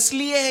जिंदा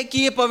इसलिए है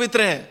कि ये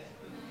पवित्र है.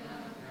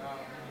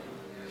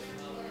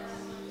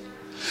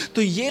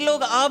 तो ये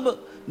लोग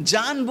अब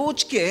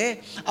जानबूझ के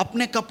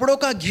अपने कपड़ों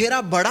का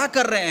घेरा बड़ा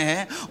कर रहे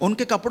हैं,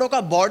 उनके कपड़ों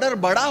का बॉर्डर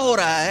बड़ा हो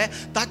रहा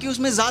है ताकि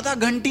उसमें ज्यादा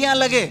घंटियां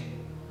लगे,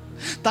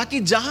 ताकि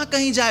जहां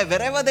कहीं जाए,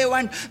 wherever they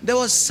went, there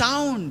was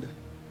sound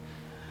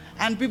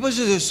and people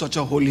say, "This is such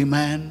a holy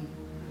man."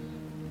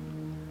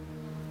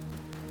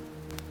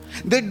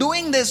 They're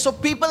doing this so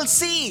people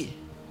see.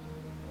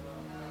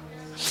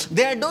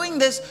 They are doing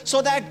this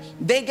so that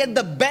they get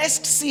the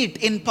best seat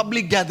in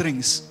public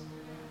gatherings.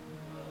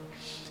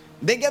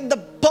 They get the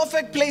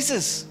perfect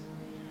places.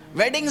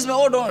 Weddings,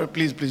 oh, don't,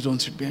 please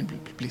don't sit behind.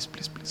 Please,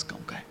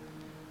 come, guy.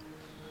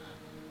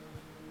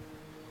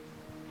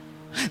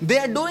 They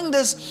are doing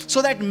this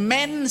so that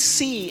men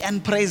see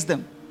and praise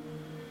them.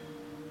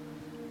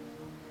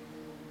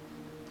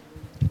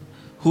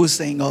 Who's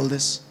saying all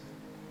this?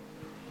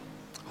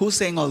 Who's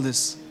saying all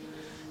this?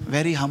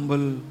 Very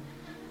humble,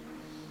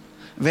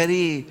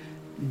 very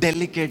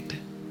delicate,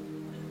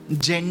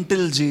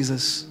 gentle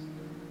Jesus.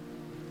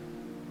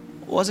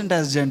 Wasn't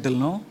as gentle,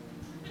 no?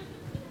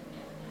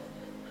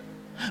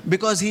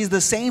 Because He is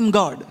the same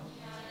God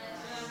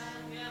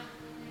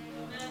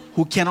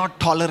who cannot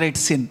tolerate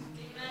sin.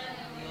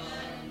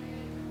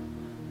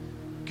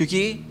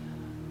 क्योंकि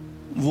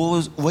वो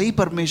वही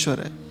परमेश्वर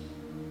है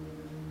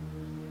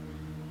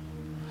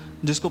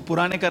जिसको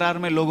पुराने करार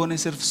में लोगों ने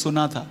सिर्फ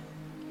सुना था,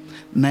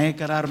 नए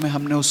करार में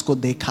हमने उसको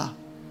देखा.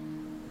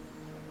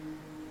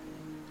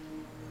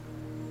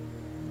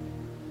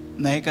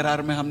 नए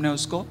करार में हमने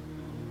उसको,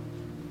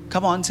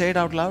 come on, say it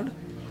out loud.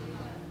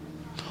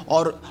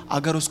 और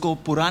अगर उसको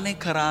पुराने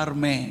करार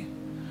में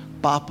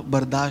पाप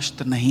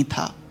बर्दाश्त नहीं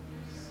था,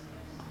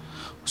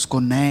 उसको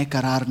नए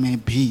करार में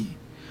भी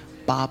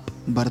पाप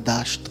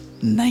बर्दाश्त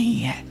नहीं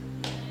है.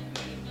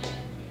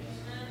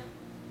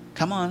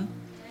 Come on.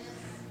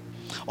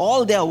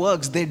 All their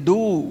works they do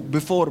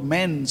before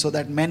men so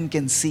that men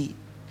can see.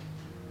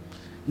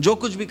 जो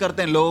कुछ भी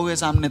करते हैं लोगों के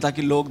सामने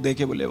ताकि लोग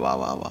देखे, बोले वाह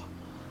वाह वाह.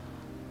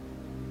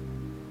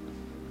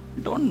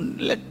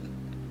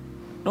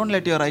 Don't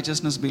let your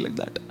righteousness be like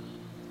that.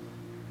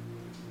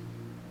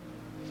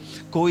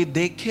 कोई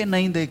देखे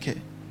नहीं देखे.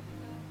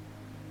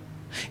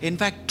 In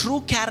fact,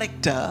 true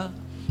character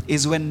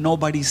is when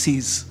nobody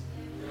sees.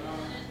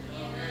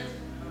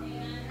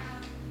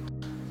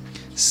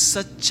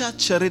 सच्चा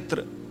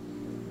चरित्र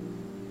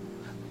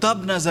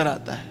तब नजर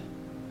आता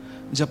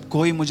है जब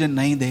कोई मुझे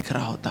नहीं देख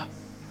रहा होता.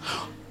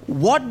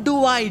 What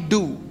do I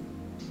do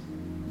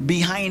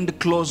behind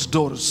closed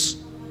doors?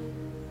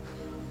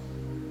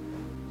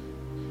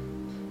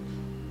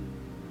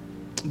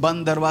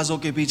 बंद दरवाजों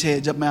के पीछे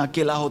जब मैं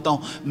अकेला होता हूं,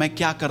 मैं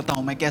क्या करता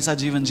हूं, मैं कैसा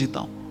जीवन जीता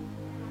हूं.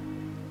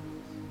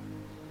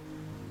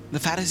 The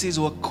Pharisees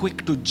were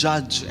quick to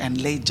judge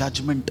and lay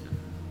judgment.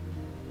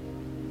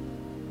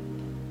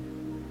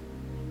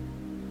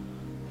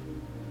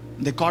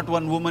 They caught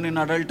one woman in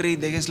adultery.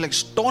 They just like,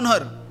 stone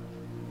her.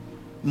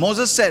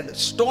 Moses said,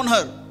 stone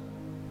her.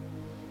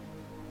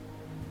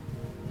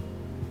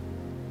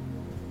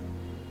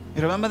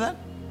 You remember that?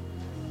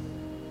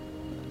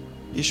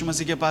 यीशु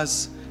मसीह के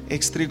पास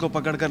एक स्त्री को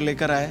पकड़ कर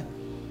लेकर आए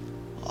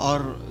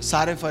और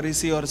सारे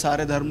फरीसी और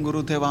सारे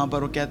धर्मगुरु थे वहां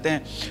पर. वो कहते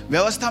हैं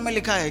व्यवस्था में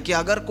लिखा है कि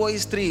अगर कोई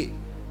स्त्री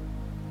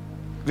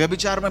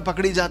व्यभिचार में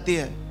पकड़ी जाती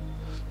है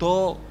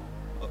तो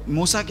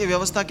मूसा की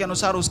व्यवस्था के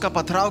अनुसार उसका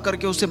पथराव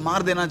करके उसे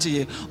मार देना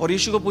चाहिए. और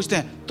यीशु को पूछते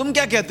हैं तुम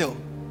क्या कहते हो?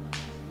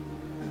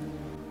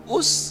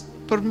 उस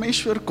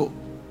परमेश्वर को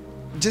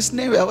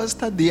जिसने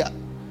व्यवस्था दिया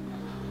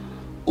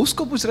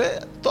उसको पूछ रहे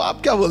तो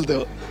आप क्या बोलते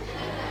हो?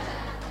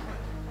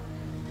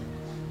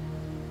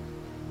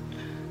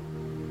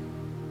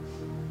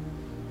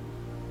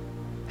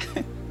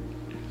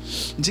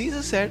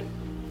 Jesus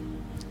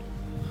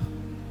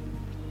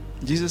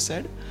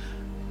said,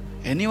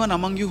 anyone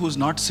among you who's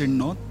not sinned,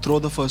 no, throw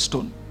the first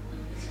stone.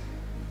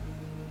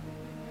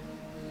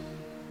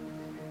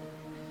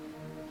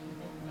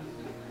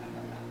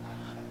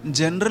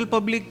 General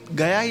public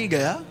गया ही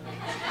गया,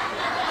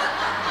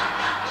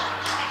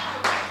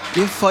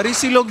 ये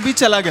फरीसी लोग भी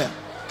चला गया.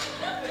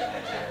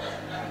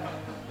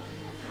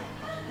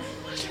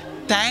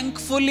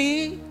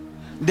 Thankfully,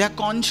 their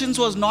conscience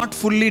was not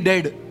fully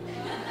dead.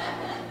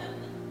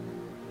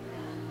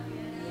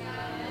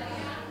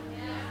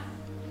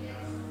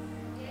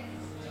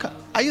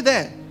 Are you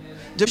there?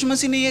 जब यीशु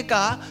मसीह ने ये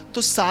कहा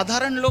तो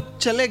साधारण लोग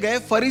चले गए,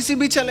 फरीसी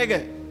भी चले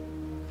गए.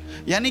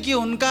 यानी कि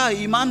उनका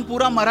ईमान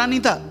पूरा मरा नहीं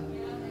था,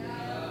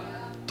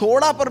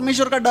 थोड़ा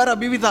परमेश्वर का डर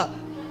अभी भी था.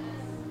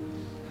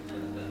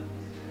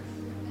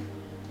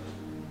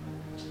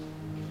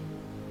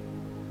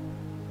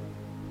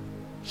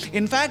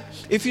 In fact,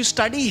 if you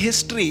study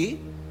history,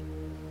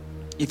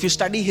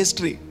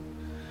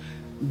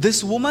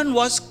 this woman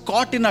was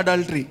caught in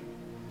adultery,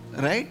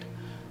 right?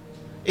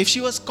 If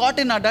she was caught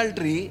in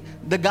adultery,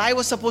 the guy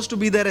was supposed to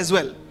be there as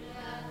well.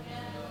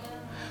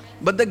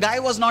 But the guy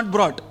was not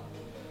brought.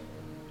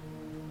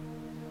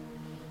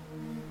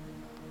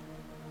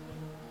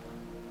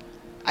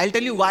 I'll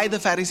tell you why the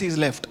Pharisees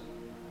left.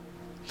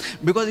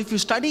 Because if you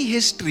study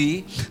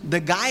history, the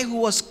guy who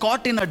was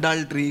caught in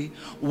adultery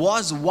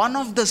was one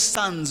of the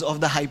sons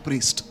of the high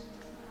priest.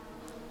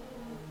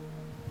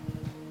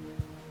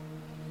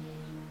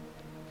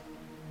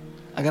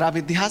 अगर आप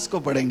इतिहास को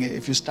पढ़ेंगे,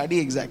 if you study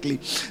exactly,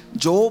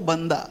 जो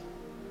बंदा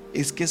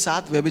इसके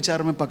साथ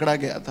व्यभिचार में पकड़ा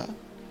गया था,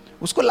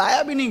 उसको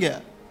लाया भी नहीं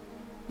गया.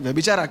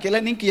 व्यभिचार अकेला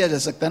नहीं किया जा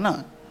सकता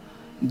ना,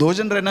 2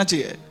 जन रहना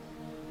चाहिए.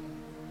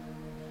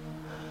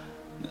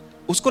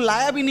 उसको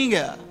लाया भी नहीं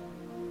गया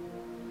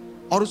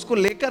और उसको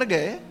लेकर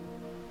गए,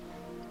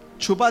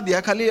 छुपा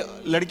दिया, खाली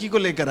लड़की को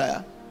लेकर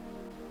आया.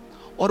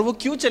 और वो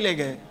क्यों चले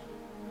गए?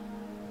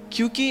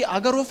 क्योंकि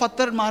अगर वो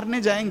पत्थर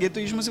मारने जाएंगे तो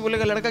यीशु मसीह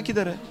बोलेगा लड़का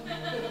किधर है,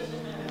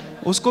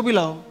 उसको भी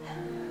लाओ.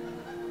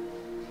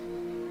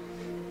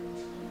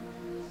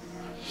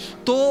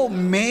 तो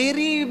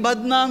मेरी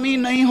बदनामी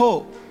नहीं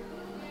हो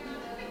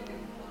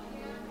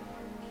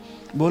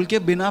बोल के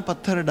बिना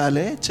पत्थर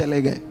डाले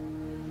चले गए.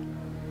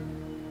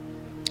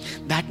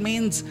 That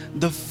means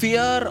the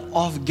fear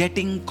of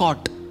getting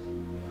caught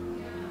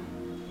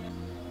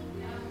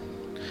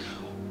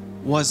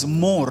was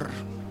more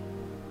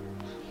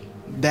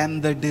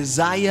than the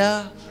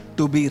desire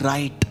to be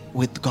right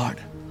with God.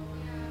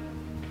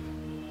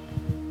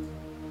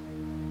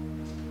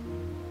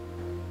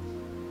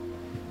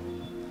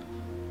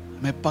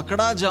 मैं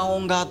पकड़ा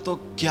जाऊंगा तो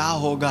क्या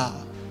होगा,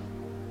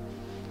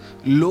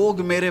 लोग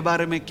मेरे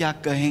बारे में क्या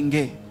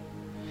कहेंगे,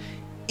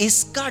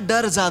 इसका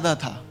डर ज्यादा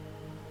था.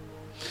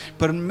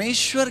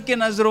 परमेश्वर के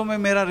नजरों में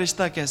मेरा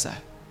रिश्ता कैसा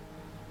है,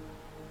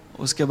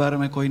 उसके बारे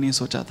में कोई नहीं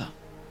सोचा था.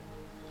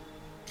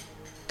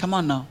 Come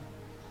on now.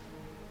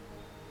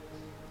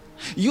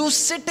 You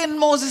sit in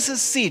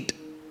Moses' seat.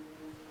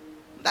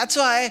 That's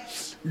why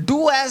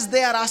do as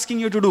they are asking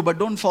you to do, but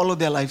don't follow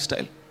their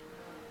lifestyle.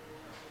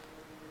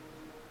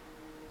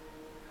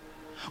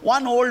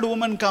 One old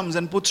woman comes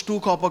and puts 2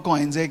 copper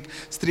coins. एक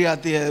स्त्री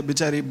आती है,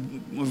 बेचारी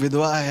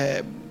विधवा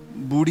है,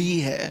 बूढ़ी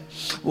है,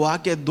 वो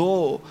आके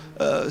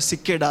 2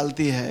 सिक्के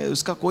डालती है,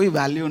 उसका कोई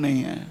वैल्यू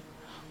नहीं है.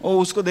 वो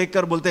उसको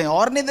देखकर बोलते हैं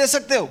और नहीं दे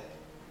सकते हो,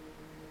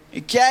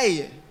 क्या है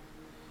ये?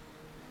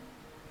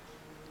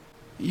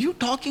 You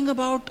talking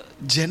about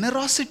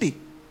generosity.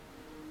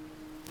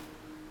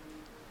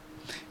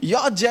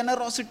 Your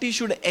generosity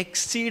should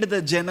exceed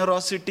the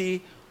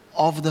generosity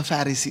of the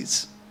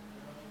Pharisees.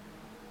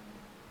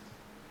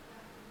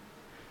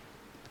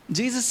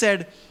 Jesus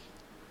said,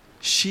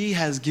 she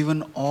has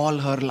given all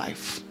her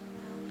life.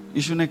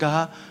 यीशु ने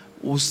कहा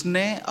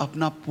उसने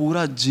अपना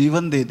पूरा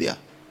जीवन दे दिया.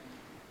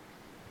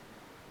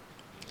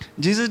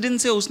 Jesus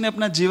didn't say उसने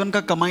अपना जीवन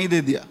का कमाई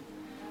दे दिया.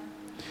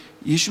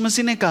 यीशु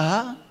मसीह ने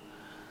कहा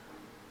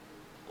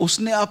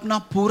उसने अपना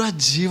पूरा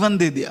जीवन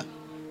दे दिया.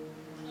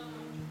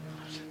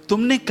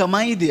 तुमने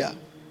कमाई दिया,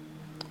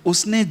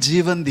 उसने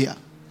जीवन दिया.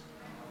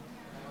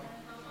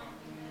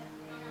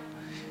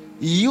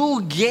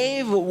 You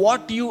gave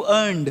what you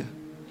earned.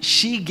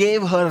 She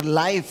gave her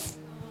life.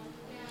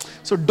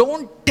 So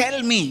don't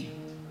tell me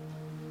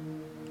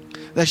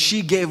that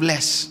she gave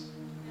less.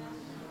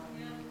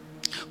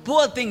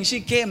 Poor thing, she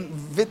came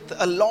with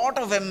a lot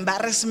of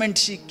embarrassment.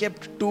 She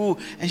kept 2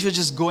 and she was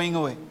just going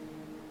away.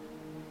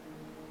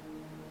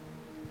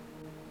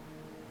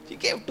 She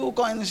gave 2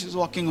 coins and she was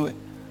walking away.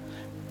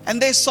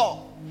 And they saw.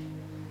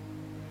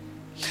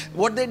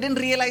 What they didn't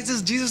realize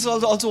is Jesus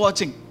was also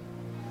watching.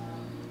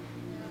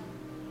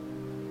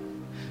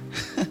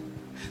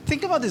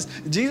 Think about this.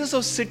 Jesus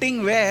was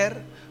sitting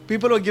where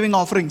people were giving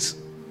offerings.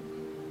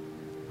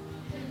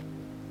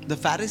 The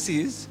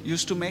Pharisees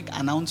used to make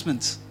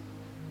announcements.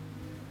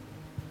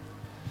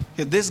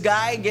 Okay, this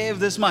guy gave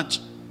this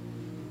much.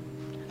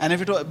 And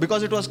if it was,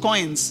 because it was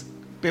coins,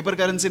 paper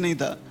currency nahi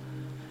tha,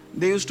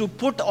 they used to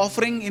put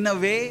offering in a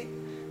way,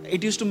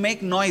 it used to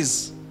make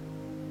noise.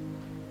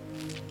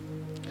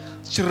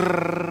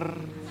 Chirrrr.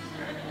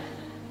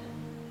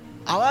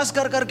 आवाज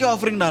कर करके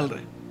offering डाल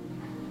रहे.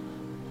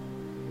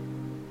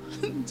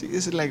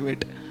 Jesus, like,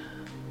 wait,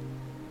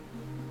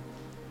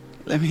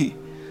 let me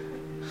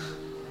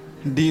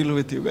deal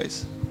with you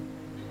guys.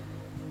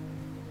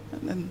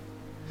 And then,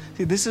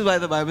 see, this is why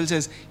the Bible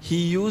says He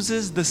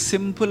uses the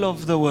simple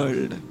of the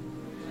world.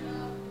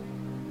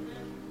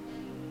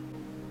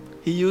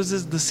 He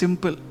uses the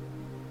simple.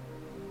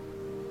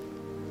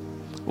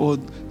 वो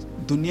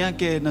दुनिया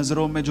के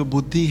नजरों में जो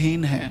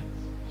बुद्धिहीन है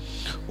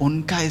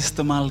उनका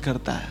इस्तेमाल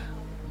करता है.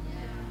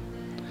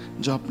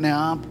 जो अपने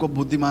आप को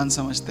बुद्धिमान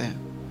समझते हैं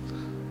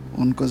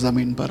उनको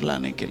जमीन पर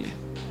लाने के लिए.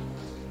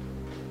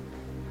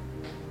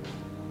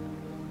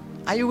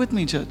 Are you with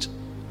me, church?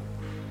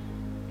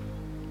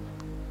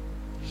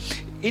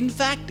 In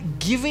fact,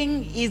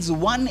 giving is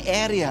one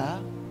area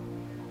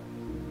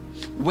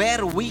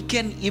where we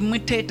can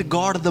imitate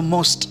God the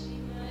most.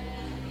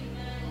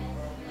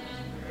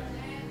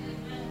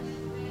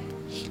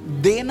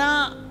 देना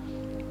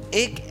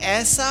एक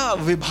ऐसा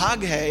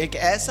विभाग है, एक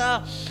ऐसा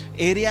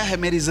एरिया है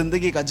मेरी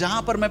जिंदगी का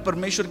जहां पर मैं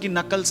परमेश्वर की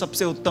नकल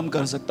सबसे उत्तम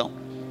कर सकता हूं.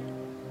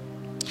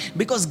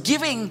 Because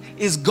giving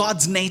is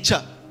God's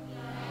nature.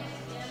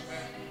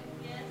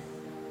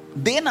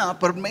 देना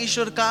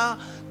परमेश्वर का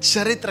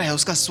चरित्र है,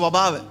 उसका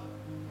स्वभाव है.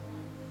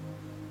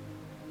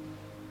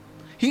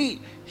 He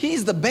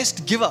is the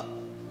best giver.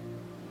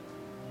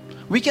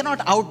 We cannot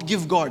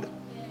outgive God.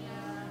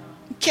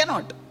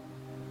 Cannot.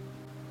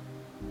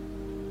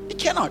 You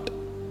cannot.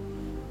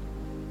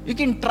 You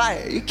can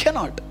try, you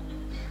cannot.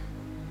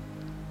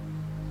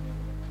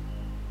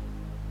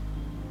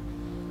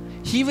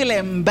 He will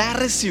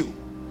embarrass you.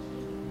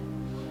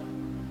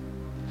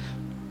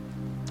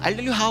 I'll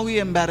tell you how He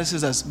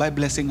embarrasses us: by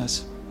blessing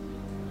us.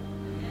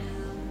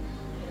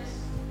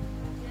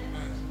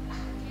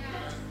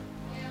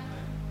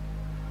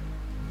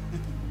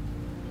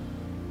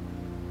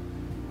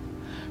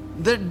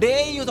 The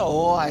day you thought,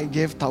 oh, I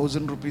gave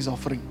 1,000 rupees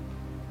offering,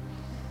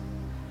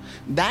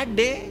 that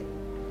day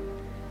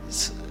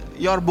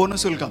your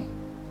bonus will come.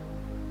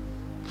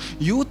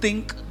 You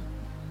think,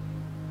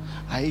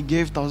 I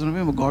gave 1,000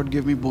 rupees, God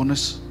gave me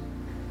bonus.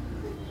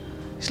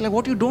 It's like,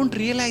 what you don't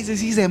realize is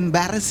He's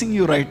embarrassing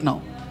you right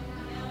now.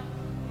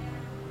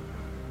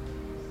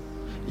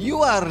 You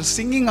are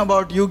singing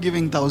about you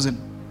giving 1,000.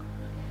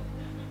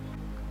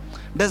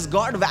 Does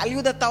God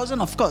value the 1,000?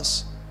 Of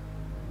course.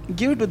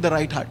 Give it with the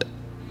right heart.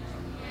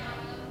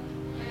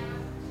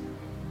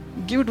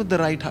 Give it with the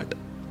right heart.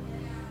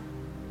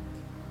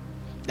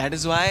 That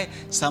is why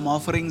some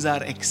offerings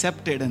are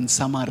accepted and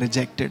some are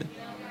rejected.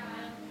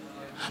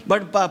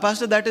 But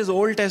Pastor, that is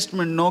Old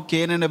Testament. No,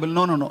 Cain and Abel.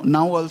 No.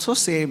 Now also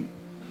same.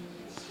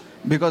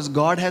 Because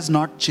God has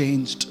not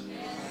changed.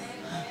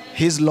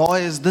 His law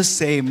is the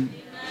same.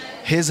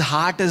 His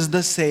heart is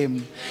the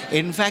same.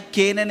 In fact,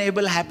 Cain and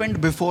Abel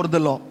happened before the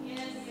law.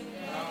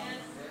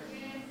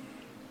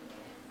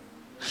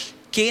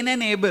 Cain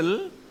and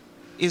Abel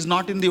is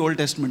not in the Old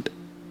Testament.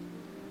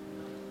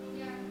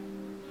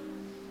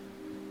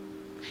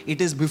 It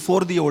is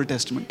before the Old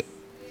Testament.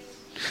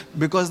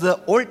 Because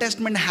the Old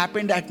Testament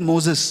happened at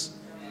Moses.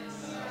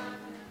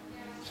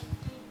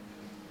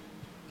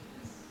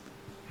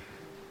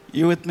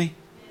 You with me?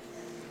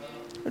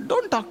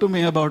 Don't talk to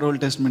me about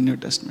Old Testament, New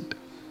Testament.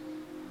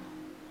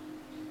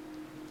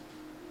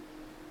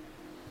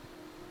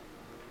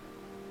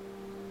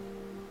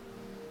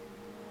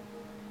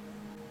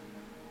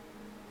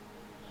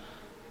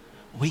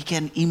 We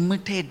can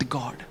imitate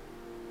God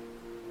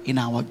in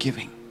our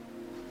giving.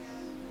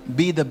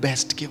 Be the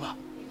best giver.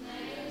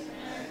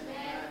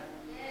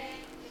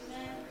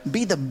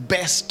 Be the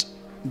best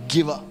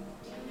giver.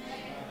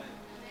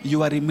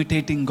 You are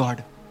imitating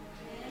God.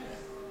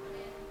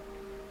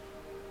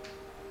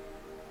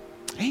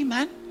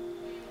 Amen.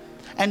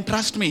 And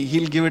trust me,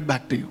 He'll give it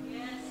back to you.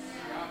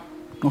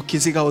 वो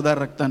किसी का उधार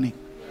रखता नहीं.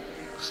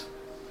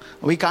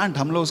 We can't.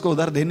 हम लोग उसको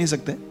उधार दे नहीं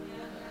सकते.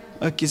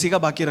 किसी का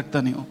बाकी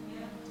रखता नहीं हो.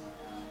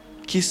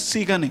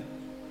 किसी का नहीं.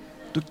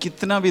 तू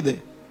कितना भी दे.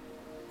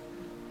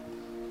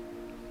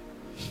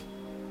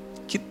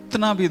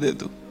 कितना भी दे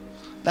तू.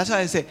 That's why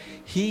I say,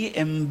 He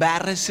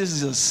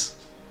embarrasses us.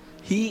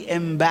 He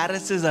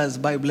embarrasses us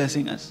by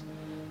blessing us.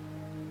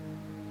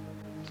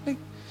 Like,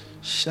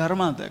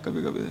 शर्म आता है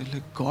कभी कभी.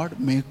 Like, God,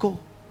 मेरे को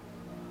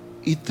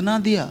इतना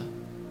दिया.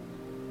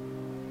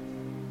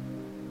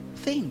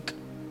 Think,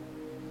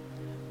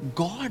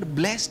 God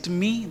blessed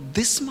me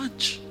this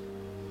much.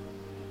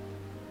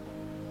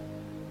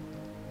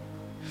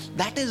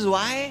 That is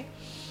why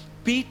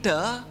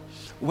Peter,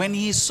 when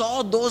he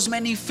saw those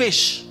many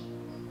fish,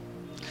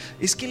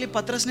 इसके लिए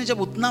पतरस ने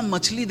जब उतना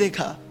मछली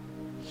देखा,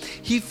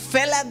 he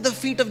fell at the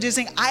feet of Jesus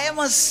saying, I am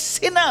a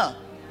sinner.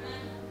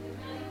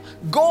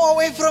 Go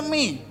away from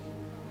me.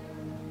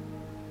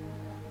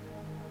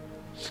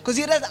 Because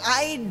he said,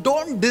 I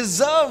don't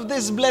deserve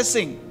this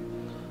blessing.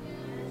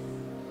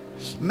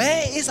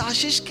 मैं इस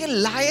आशीष के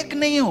लायक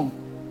नहीं हूं.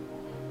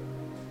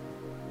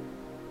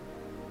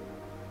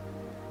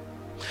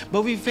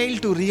 But we fail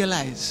to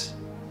realize.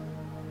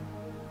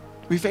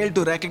 We fail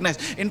to recognize.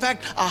 In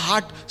fact, our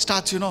heart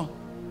starts,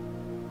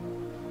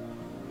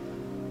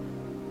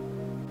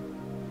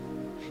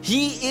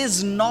 He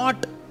is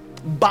not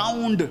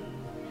bound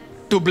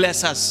to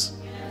bless us.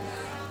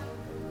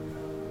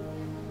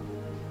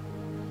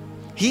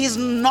 He is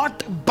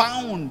not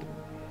bound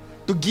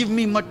to give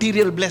me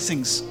material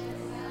blessings.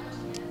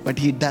 But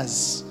He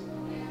does.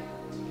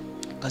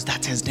 Because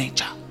that's His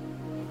nature.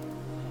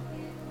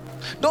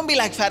 Don't be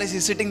like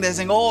Pharisees sitting there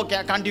saying, oh,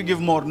 can't you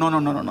give more?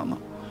 No.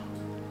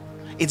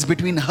 It's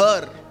between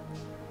her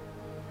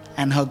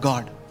and her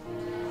God.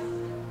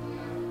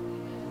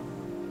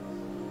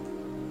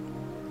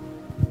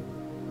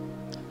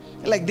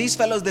 Like these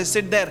fellows, they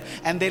sit there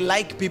and they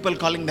like people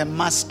calling them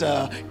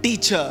master,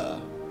 teacher.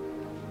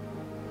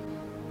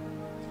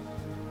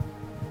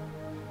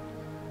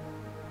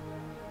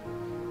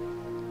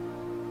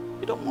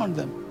 You don't want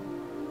them.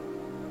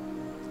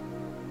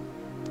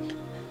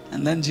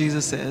 And then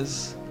Jesus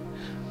says,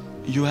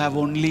 you have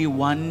only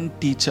one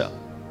teacher.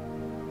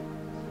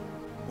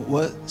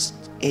 Verse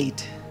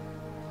 8.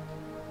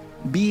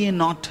 Be ye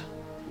not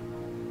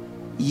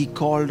ye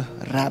called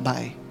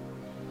rabbi,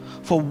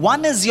 for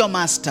one is your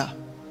master,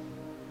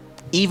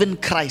 even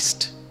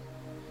Christ,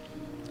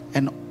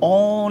 and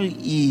all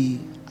ye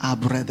are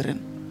brethren.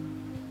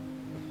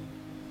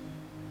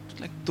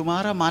 It's like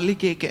तुम्हारा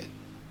मालिक एक है,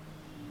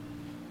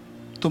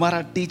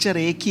 तुम्हारा teacher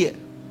एक ही है.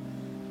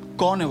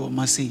 कौन है वो?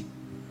 मसीह.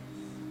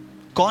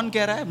 कौन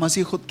कह रहा है?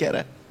 मसीह खुद कह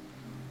रहा है.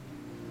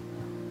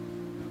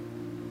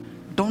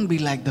 Don't be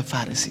like the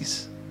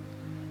Pharisees.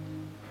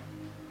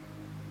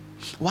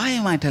 Why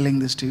am I telling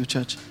this to you,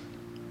 church?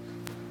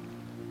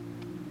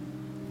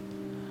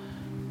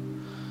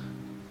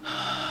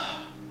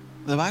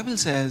 The Bible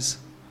says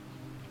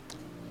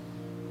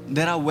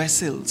there are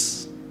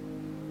vessels.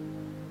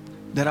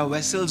 There are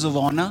vessels of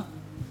honor,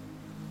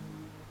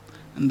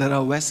 and there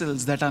are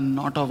vessels that are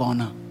not of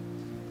honor.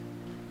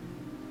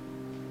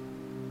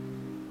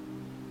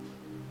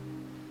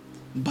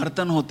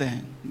 बर्तन होते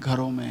हैं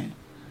घरों में,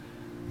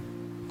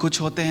 कुछ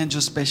होते हैं जो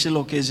special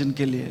occasion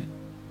के लिए,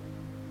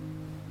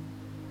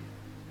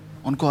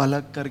 उनको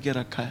अलग करके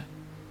रखा है.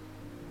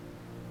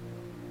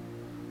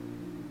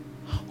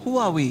 Who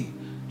are we?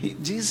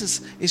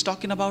 Jesus is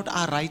talking about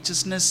our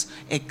righteousness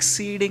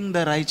exceeding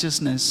the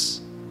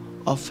righteousness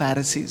of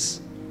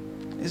Pharisees.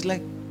 It's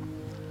like,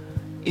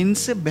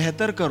 इनसे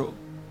बेहतर करो.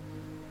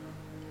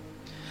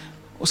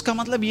 उसका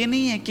मतलब ये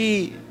नहीं है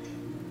कि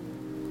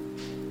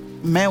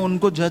मैं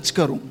उनको जज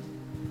करूं.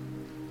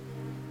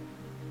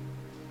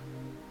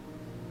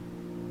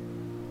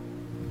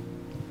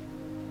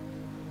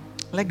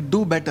 Like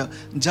do better.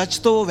 जज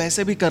तो वो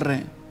वैसे भी कर रहे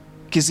हैं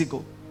किसी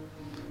को.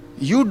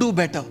 You do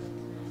better.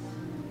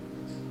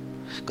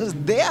 Because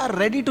they are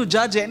ready to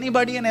judge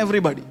anybody and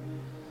everybody.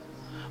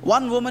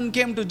 One woman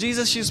came to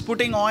Jesus, she's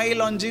putting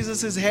oil on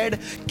Jesus' head,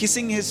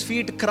 kissing his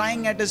feet,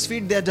 crying at his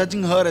feet. They are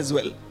judging her as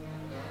well.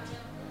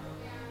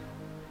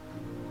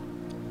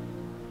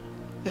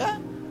 Yeah?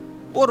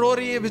 वो रो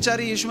रही है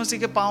बेचारी, यीशु मसीह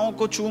के पांव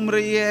को चूम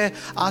रही है,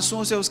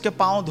 आंसुओं से उसके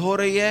पांव धो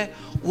रही है.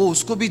 वो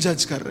उसको भी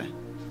जज कर रहे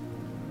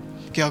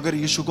हैं कि अगर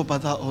यीशु को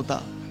पता होता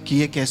कि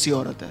ये कैसी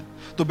औरत है,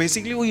 तो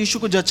बेसिकली वो यीशु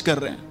को जज कर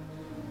रहे हैं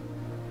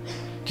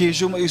कि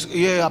यीशु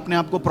ये अपने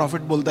आप को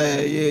प्रॉफिट बोलता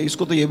है, ये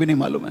इसको तो ये भी नहीं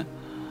मालूम है.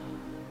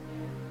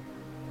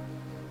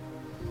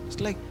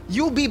 It's like,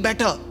 you be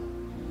better.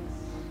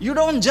 You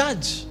don't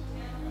judge.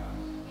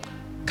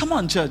 Come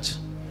on, church.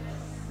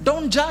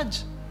 Don't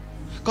judge.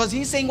 Because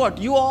he's saying what?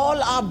 You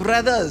all are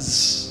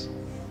brothers.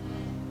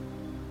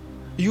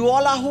 You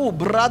all are who?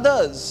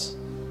 Brothers.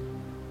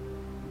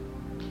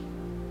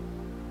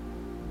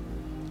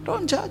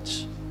 Don't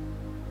judge.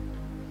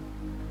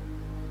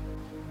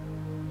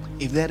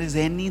 If there is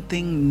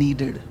anything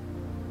needed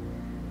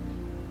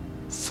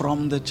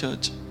from the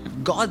church,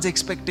 if God's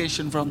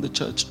expectation from the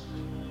church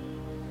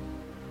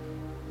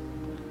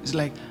is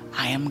like,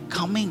 I am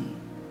coming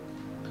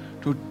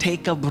to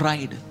take a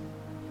bride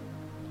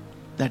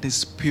that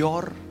is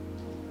pure,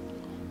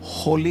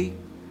 holy,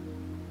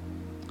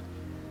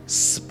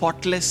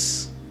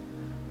 spotless,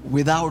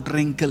 without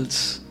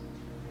wrinkles.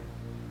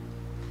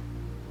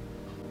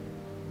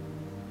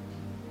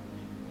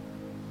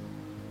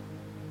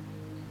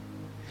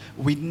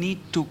 We need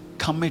to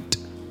commit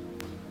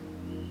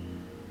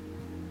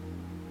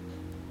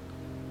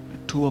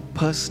to a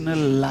personal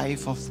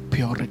life of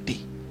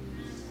purity.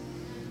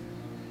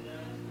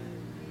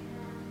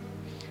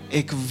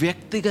 एक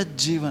व्यक्तिगत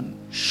जीवन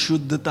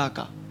शुद्धता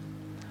का,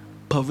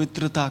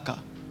 पवित्रता का,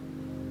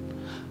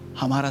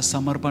 हमारा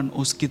समर्पण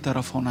उसकी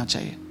तरफ होना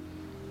चाहिए.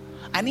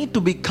 I need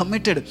to be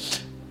committed.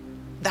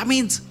 That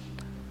means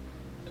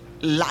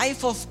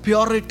life of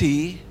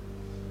purity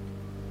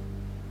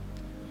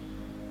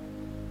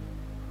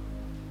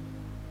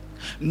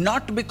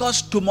not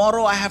because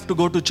tomorrow I have to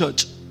go to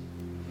church.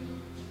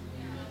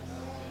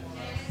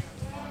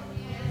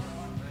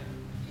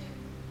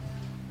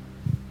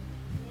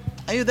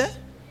 Are you there?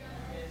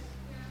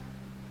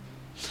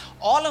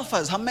 All of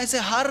us, हम में से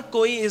हर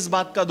कोई इस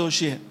बात का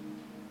दोषी है.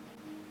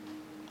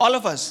 All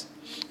of us,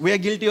 we are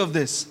guilty of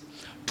this.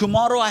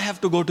 Tomorrow I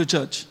have to go to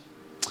church.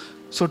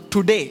 So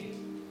today,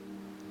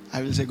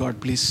 I will say,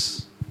 God,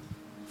 please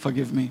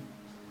forgive me.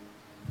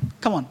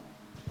 Come on.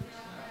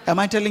 Am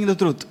I telling the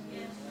truth?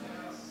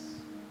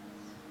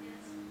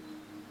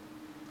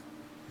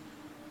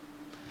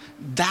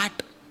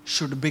 That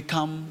should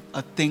become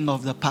a thing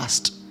of the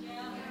past.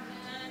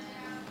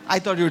 I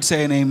thought you would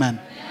say an amen.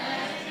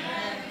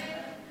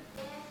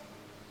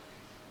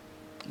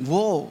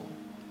 वो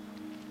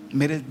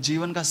मेरे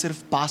जीवन का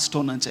सिर्फ past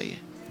होना चाहिए,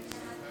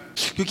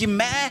 क्योंकि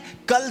मैं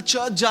कल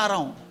चर्च जा रहा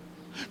हूं.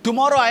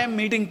 Tomorrow I am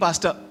meeting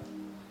pastor.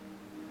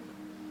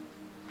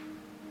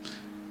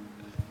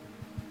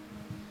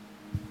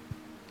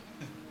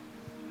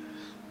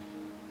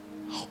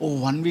 Oh,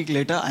 1 week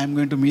later, I am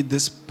going to meet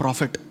this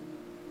prophet.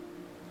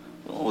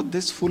 Oh,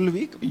 this full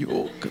week?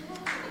 Yoke.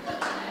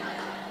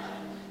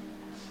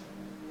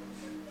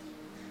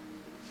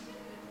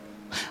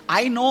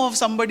 I know of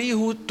somebody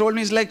who told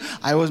me, it's like,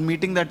 I was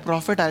meeting that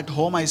prophet at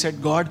home. I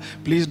said, God,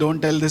 please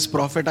don't tell this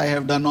prophet I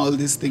have done all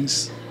these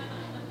things.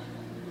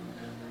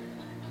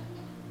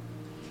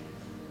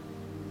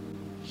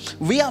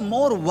 We are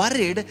more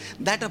worried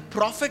that a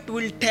prophet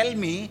will tell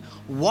me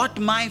what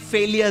my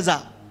failures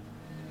are,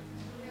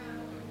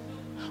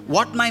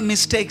 what my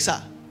mistakes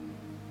are.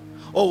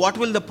 Oh, what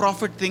will the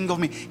prophet think of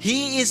me?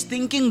 He is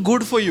thinking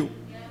good for you.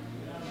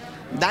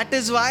 That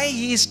is why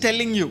he is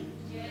telling you.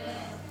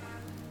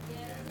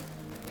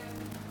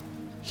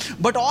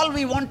 But all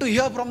we want to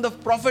hear from the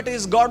prophet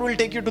is, God will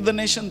take you to the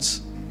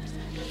nations.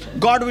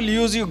 God will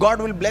use you.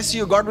 God will bless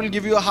you. God will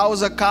give you a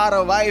house, a car,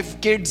 a wife,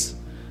 kids,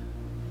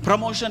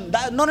 promotion.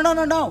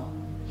 No.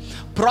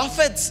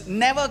 Prophets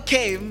never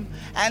came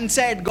and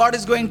said, God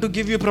is going to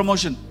give you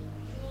promotion.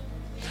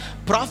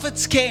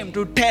 Prophets came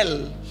to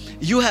tell,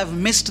 you have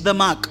missed the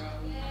mark.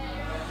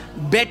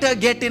 Better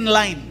get in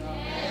line.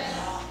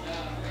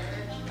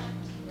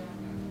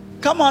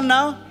 Come on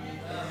now.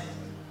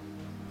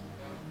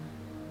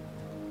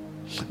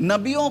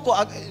 Nabiyon ko,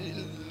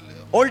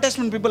 Old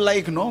Testament people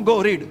like, no?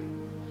 Go read.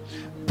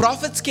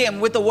 Prophets came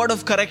with a word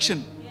of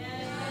correction.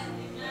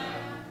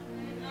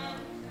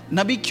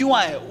 नबी क्यों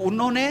आए?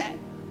 उन्होंने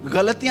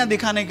गलतियां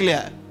दिखाने के लिए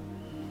आए.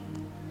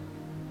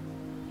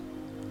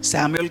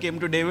 Samuel came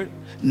to David.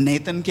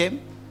 Nathan came.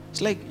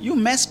 It's like, you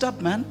messed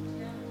up, man.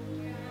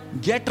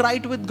 Get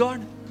right with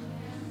God.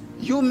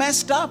 You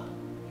messed up.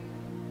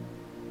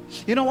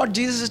 You know what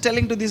Jesus is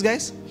telling to these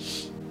guys?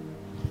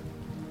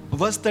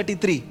 Verse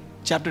 33,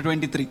 chapter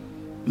 23,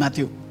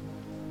 Matthew.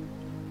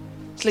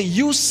 It's like,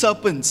 you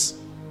serpents,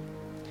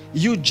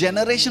 you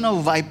generation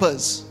of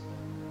vipers,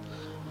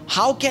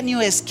 how can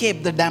you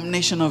escape the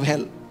damnation of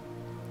hell?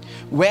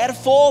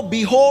 Wherefore,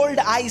 behold,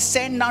 I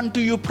send unto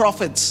you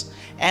prophets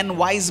and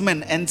wise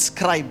men and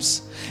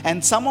scribes,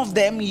 and some of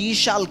them ye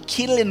shall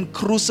kill and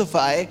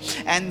crucify,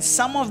 and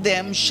some of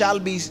them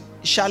shall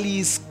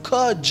ye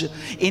scourge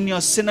in your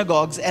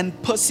synagogues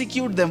and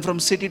persecute them from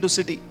city to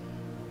city.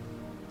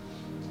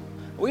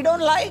 We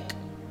don't like.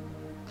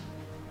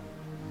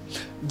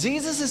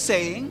 Jesus is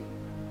saying,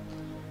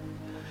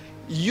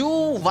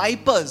 you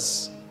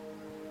vipers,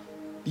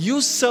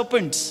 you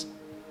serpents,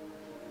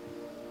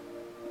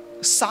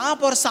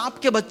 सांप और सांप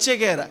के बच्चे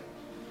कह रहा है.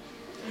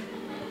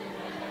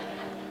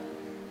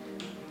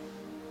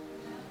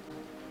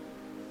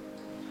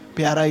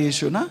 प्यारा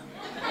यीशु ना,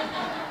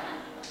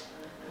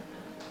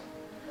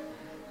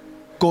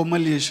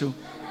 कोमल यीशु.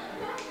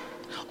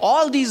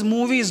 All these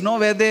movies, no,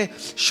 where they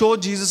show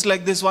Jesus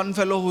like this one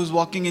fellow who's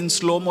walking in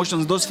slow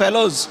motions, those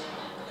fellows.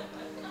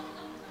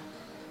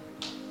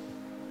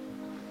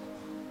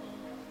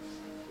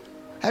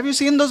 Have you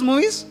seen those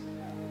movies?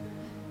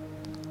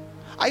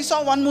 I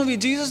saw one movie,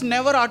 Jesus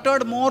never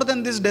uttered more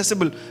than this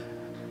decibel.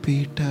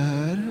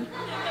 Peter.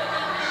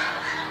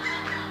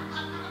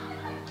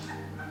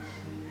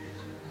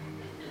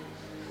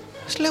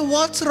 It's like,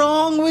 what's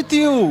wrong with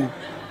you?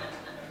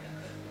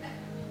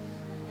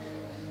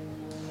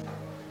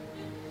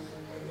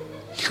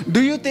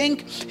 Do you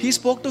think he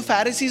spoke to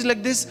Pharisees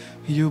like this?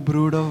 You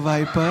brood of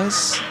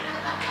vipers.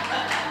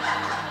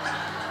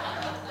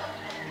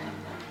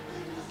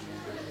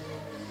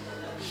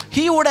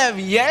 He would have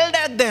yelled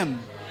at them.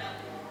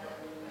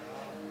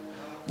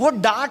 वो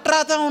डांट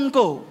रहा था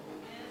उनको.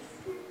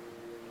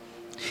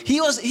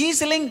 He's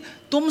saying,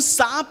 तुम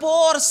सांप हो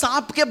और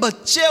सांप के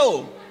बच्चे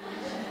हो.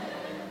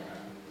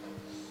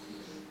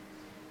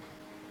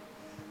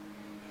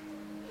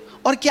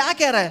 और क्या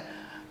कह रहा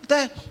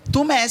है?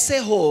 तुम ऐसे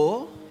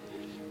हो,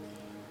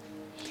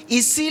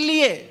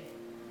 इसीलिए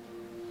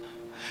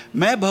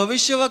मैं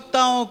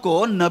भविष्यवक्ताओं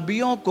को,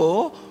 नबियों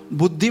को,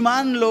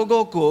 बुद्धिमान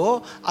लोगों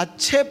को,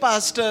 अच्छे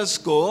पास्टर्स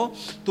को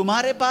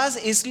तुम्हारे पास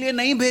इसलिए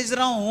नहीं भेज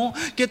रहा हूं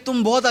कि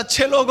तुम बहुत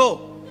अच्छे लोग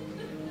हो.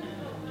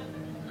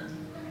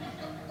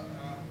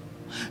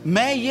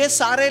 मैं ये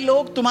सारे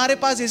लोग तुम्हारे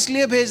पास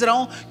इसलिए भेज रहा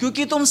हूं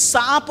क्योंकि तुम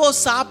सांप हो,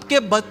 सांप के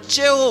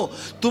बच्चे हो.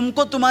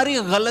 तुमको तुम्हारी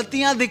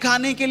गलतियां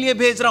दिखाने के लिए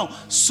भेज रहा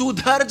हूं.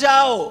 सुधर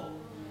जाओ.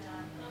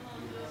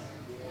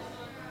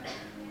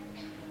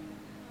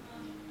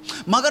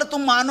 मगर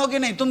तुम मानोगे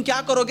नहीं। तुम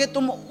क्या करोगे?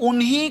 तुम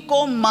उन्हीं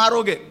को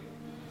मारोगे,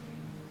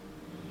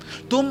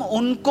 तुम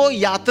उनको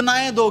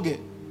यातनाएं दोगे,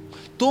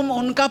 तुम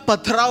उनका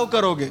पथराव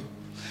करोगे,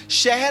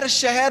 शहर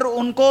शहर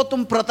उनको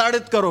तुम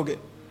प्रताड़ित करोगे।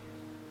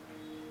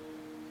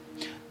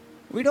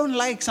 We don't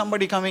like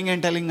somebody coming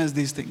and telling us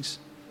these things.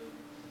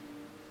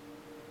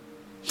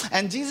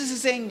 And Jesus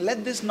is saying,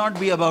 let this not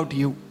be about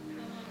you.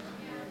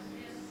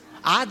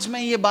 आज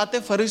मैं ये बातें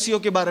फरीसियों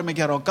के बारे में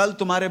कह रहा हूं, कल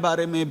तुम्हारे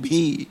बारे में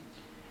भी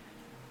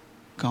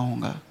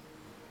कहूंगा.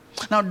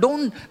 Now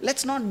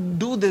let's not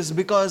do this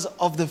because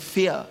of the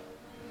fear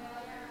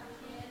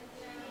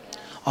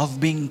of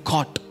being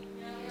caught.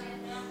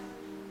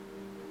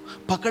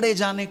 पकड़े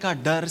जाने का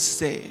डर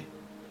से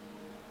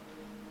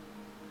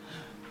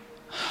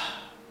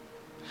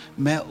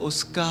मैं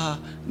उसका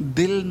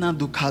दिल ना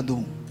दुखा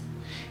दूं,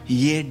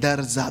 ये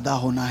डर ज्यादा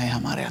होना है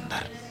हमारे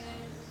अंदर.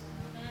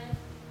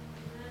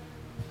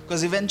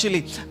 Because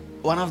eventually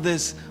one of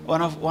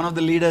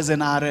the leaders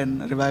in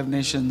RN, Revive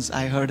Nations,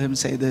 I heard him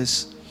say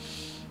this.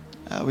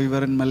 We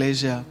were in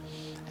Malaysia,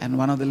 and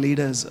one of the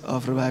leaders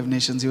of Revive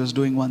Nations, he was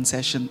doing one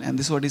session, and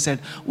this is what he said: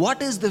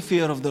 what is the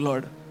fear of the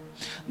Lord?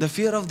 The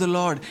fear of the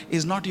Lord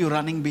is not you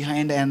running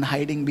behind and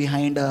hiding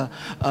behind a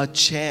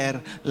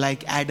chair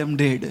like Adam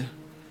did,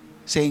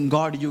 saying,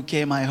 God, you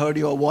came, I heard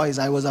your voice,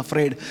 I was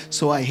afraid,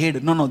 so I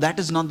hid. No, that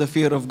is not the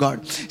fear of God.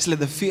 It's like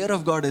the fear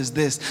of God is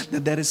this,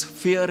 that there is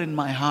fear in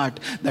my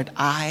heart that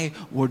I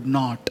would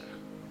not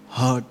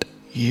hurt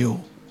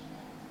you.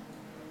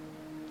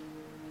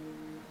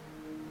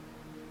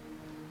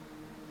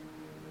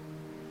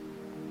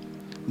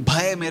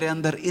 भय मेरे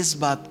अंदर इस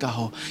बात का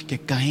हो कि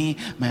कहीं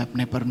मैं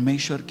अपने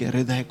परमेश्वर के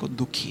हृदय को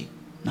दुखी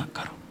ना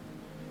करूं.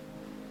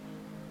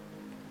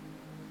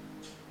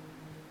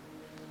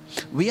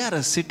 We are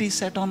a city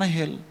set on a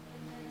hill.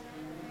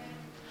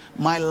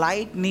 My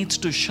light needs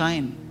to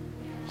shine.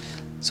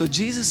 So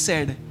Jesus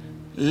said,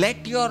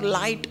 let your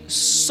light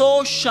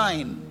so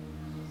shine.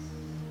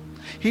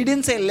 He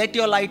didn't say let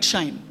your light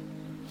shine.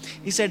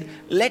 He said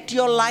let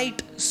your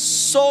light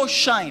so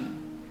shine.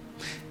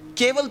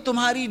 केवल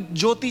तुम्हारी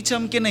ज्योति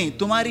चमके नहीं,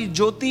 तुम्हारी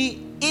ज्योति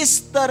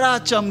इस तरह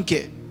चमके.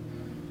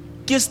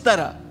 किस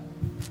तरह?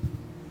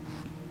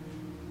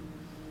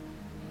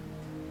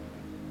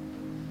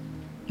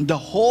 The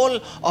whole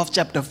of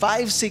chapter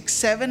 5, 6,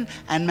 7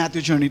 and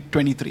Matthew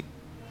 23.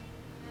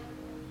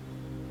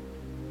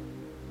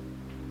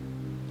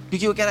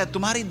 क्योंकि वो कह रहा है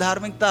तुम्हारी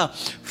धार्मिकता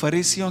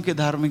फरीसियों की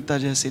धार्मिकता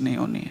जैसी नहीं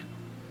होनी है.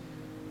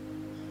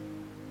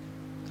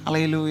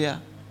 हालेलुया.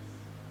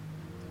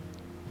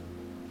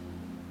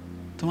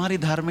 तुम्हारी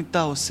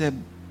धार्मिकता उससे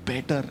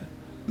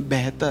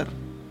बेहतर.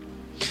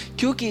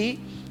 क्योंकि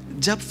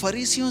जब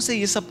फरीसियों से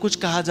ये सब कुछ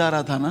कहा जा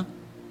रहा था ना,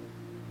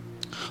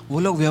 वो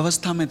लोग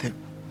व्यवस्था में थे.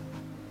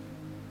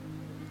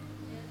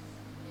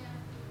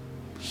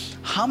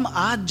 हम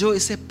आज जो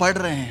इसे पढ़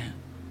रहे हैं,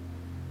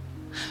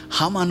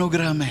 हम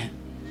अनुग्रह में हैं.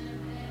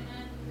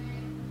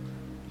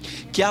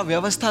 क्या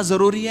व्यवस्था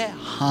जरूरी है?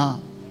 हां,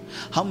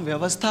 हम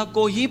व्यवस्था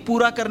को ही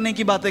पूरा करने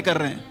की बातें कर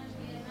रहे हैं.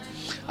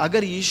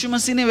 अगर यीशु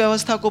मसीह ने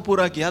व्यवस्था को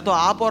पूरा किया तो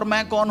आप और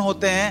मैं कौन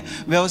होते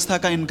हैं व्यवस्था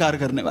का इनकार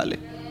करने वाले?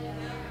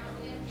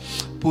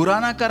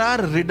 पुराना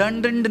करार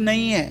रिडंडेंट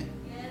नहीं है.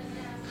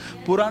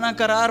 पुराना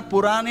करार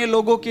पुराने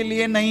लोगों के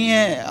लिए नहीं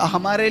है,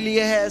 हमारे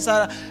लिए है.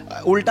 ऐसा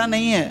उल्टा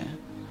नहीं है,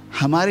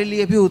 हमारे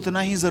लिए भी उतना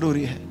ही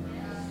जरूरी है.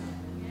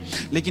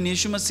 लेकिन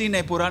यीशु मसीह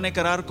ने पुराने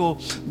करार को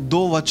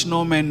 2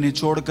 वचनों में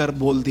निचोड़कर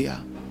बोल दिया: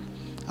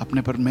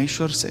 अपने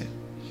परमेश्वर से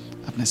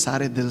अपने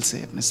सारे दिल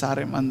से, अपने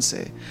सारे मन से,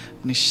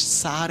 अपने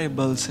सारे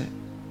बल से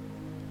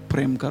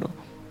प्रेम करो,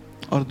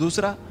 और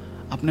दूसरा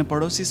अपने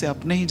पड़ोसी से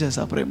अपने ही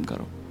जैसा प्रेम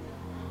करो.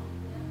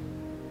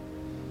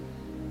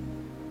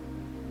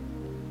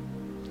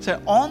 So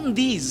on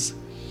these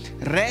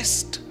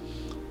rest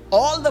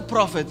all the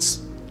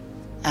prophets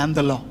and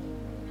the law.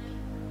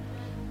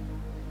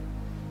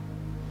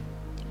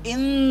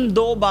 इन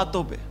 2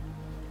 बातों पे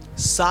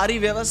सारी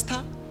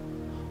व्यवस्था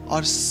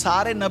और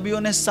सारे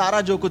नबियों ने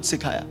सारा जो कुछ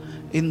सिखाया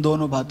इन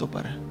दोनों बातों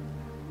पर है.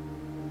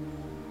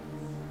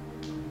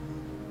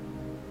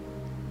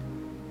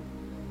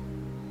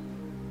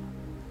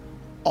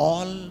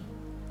 All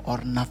or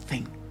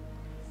nothing.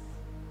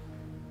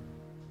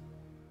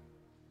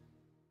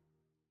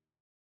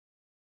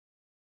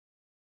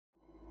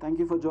 Thank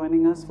you for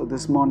joining us for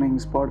this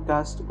morning's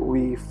podcast.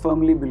 We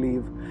firmly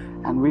believe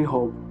and we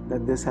hope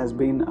that this has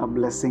been a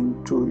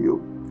blessing to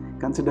you.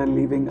 Consider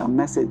leaving a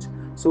message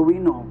so we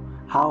know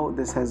how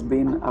this has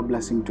been a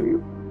blessing to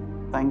you.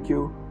 Thank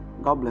you.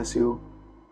 God bless you.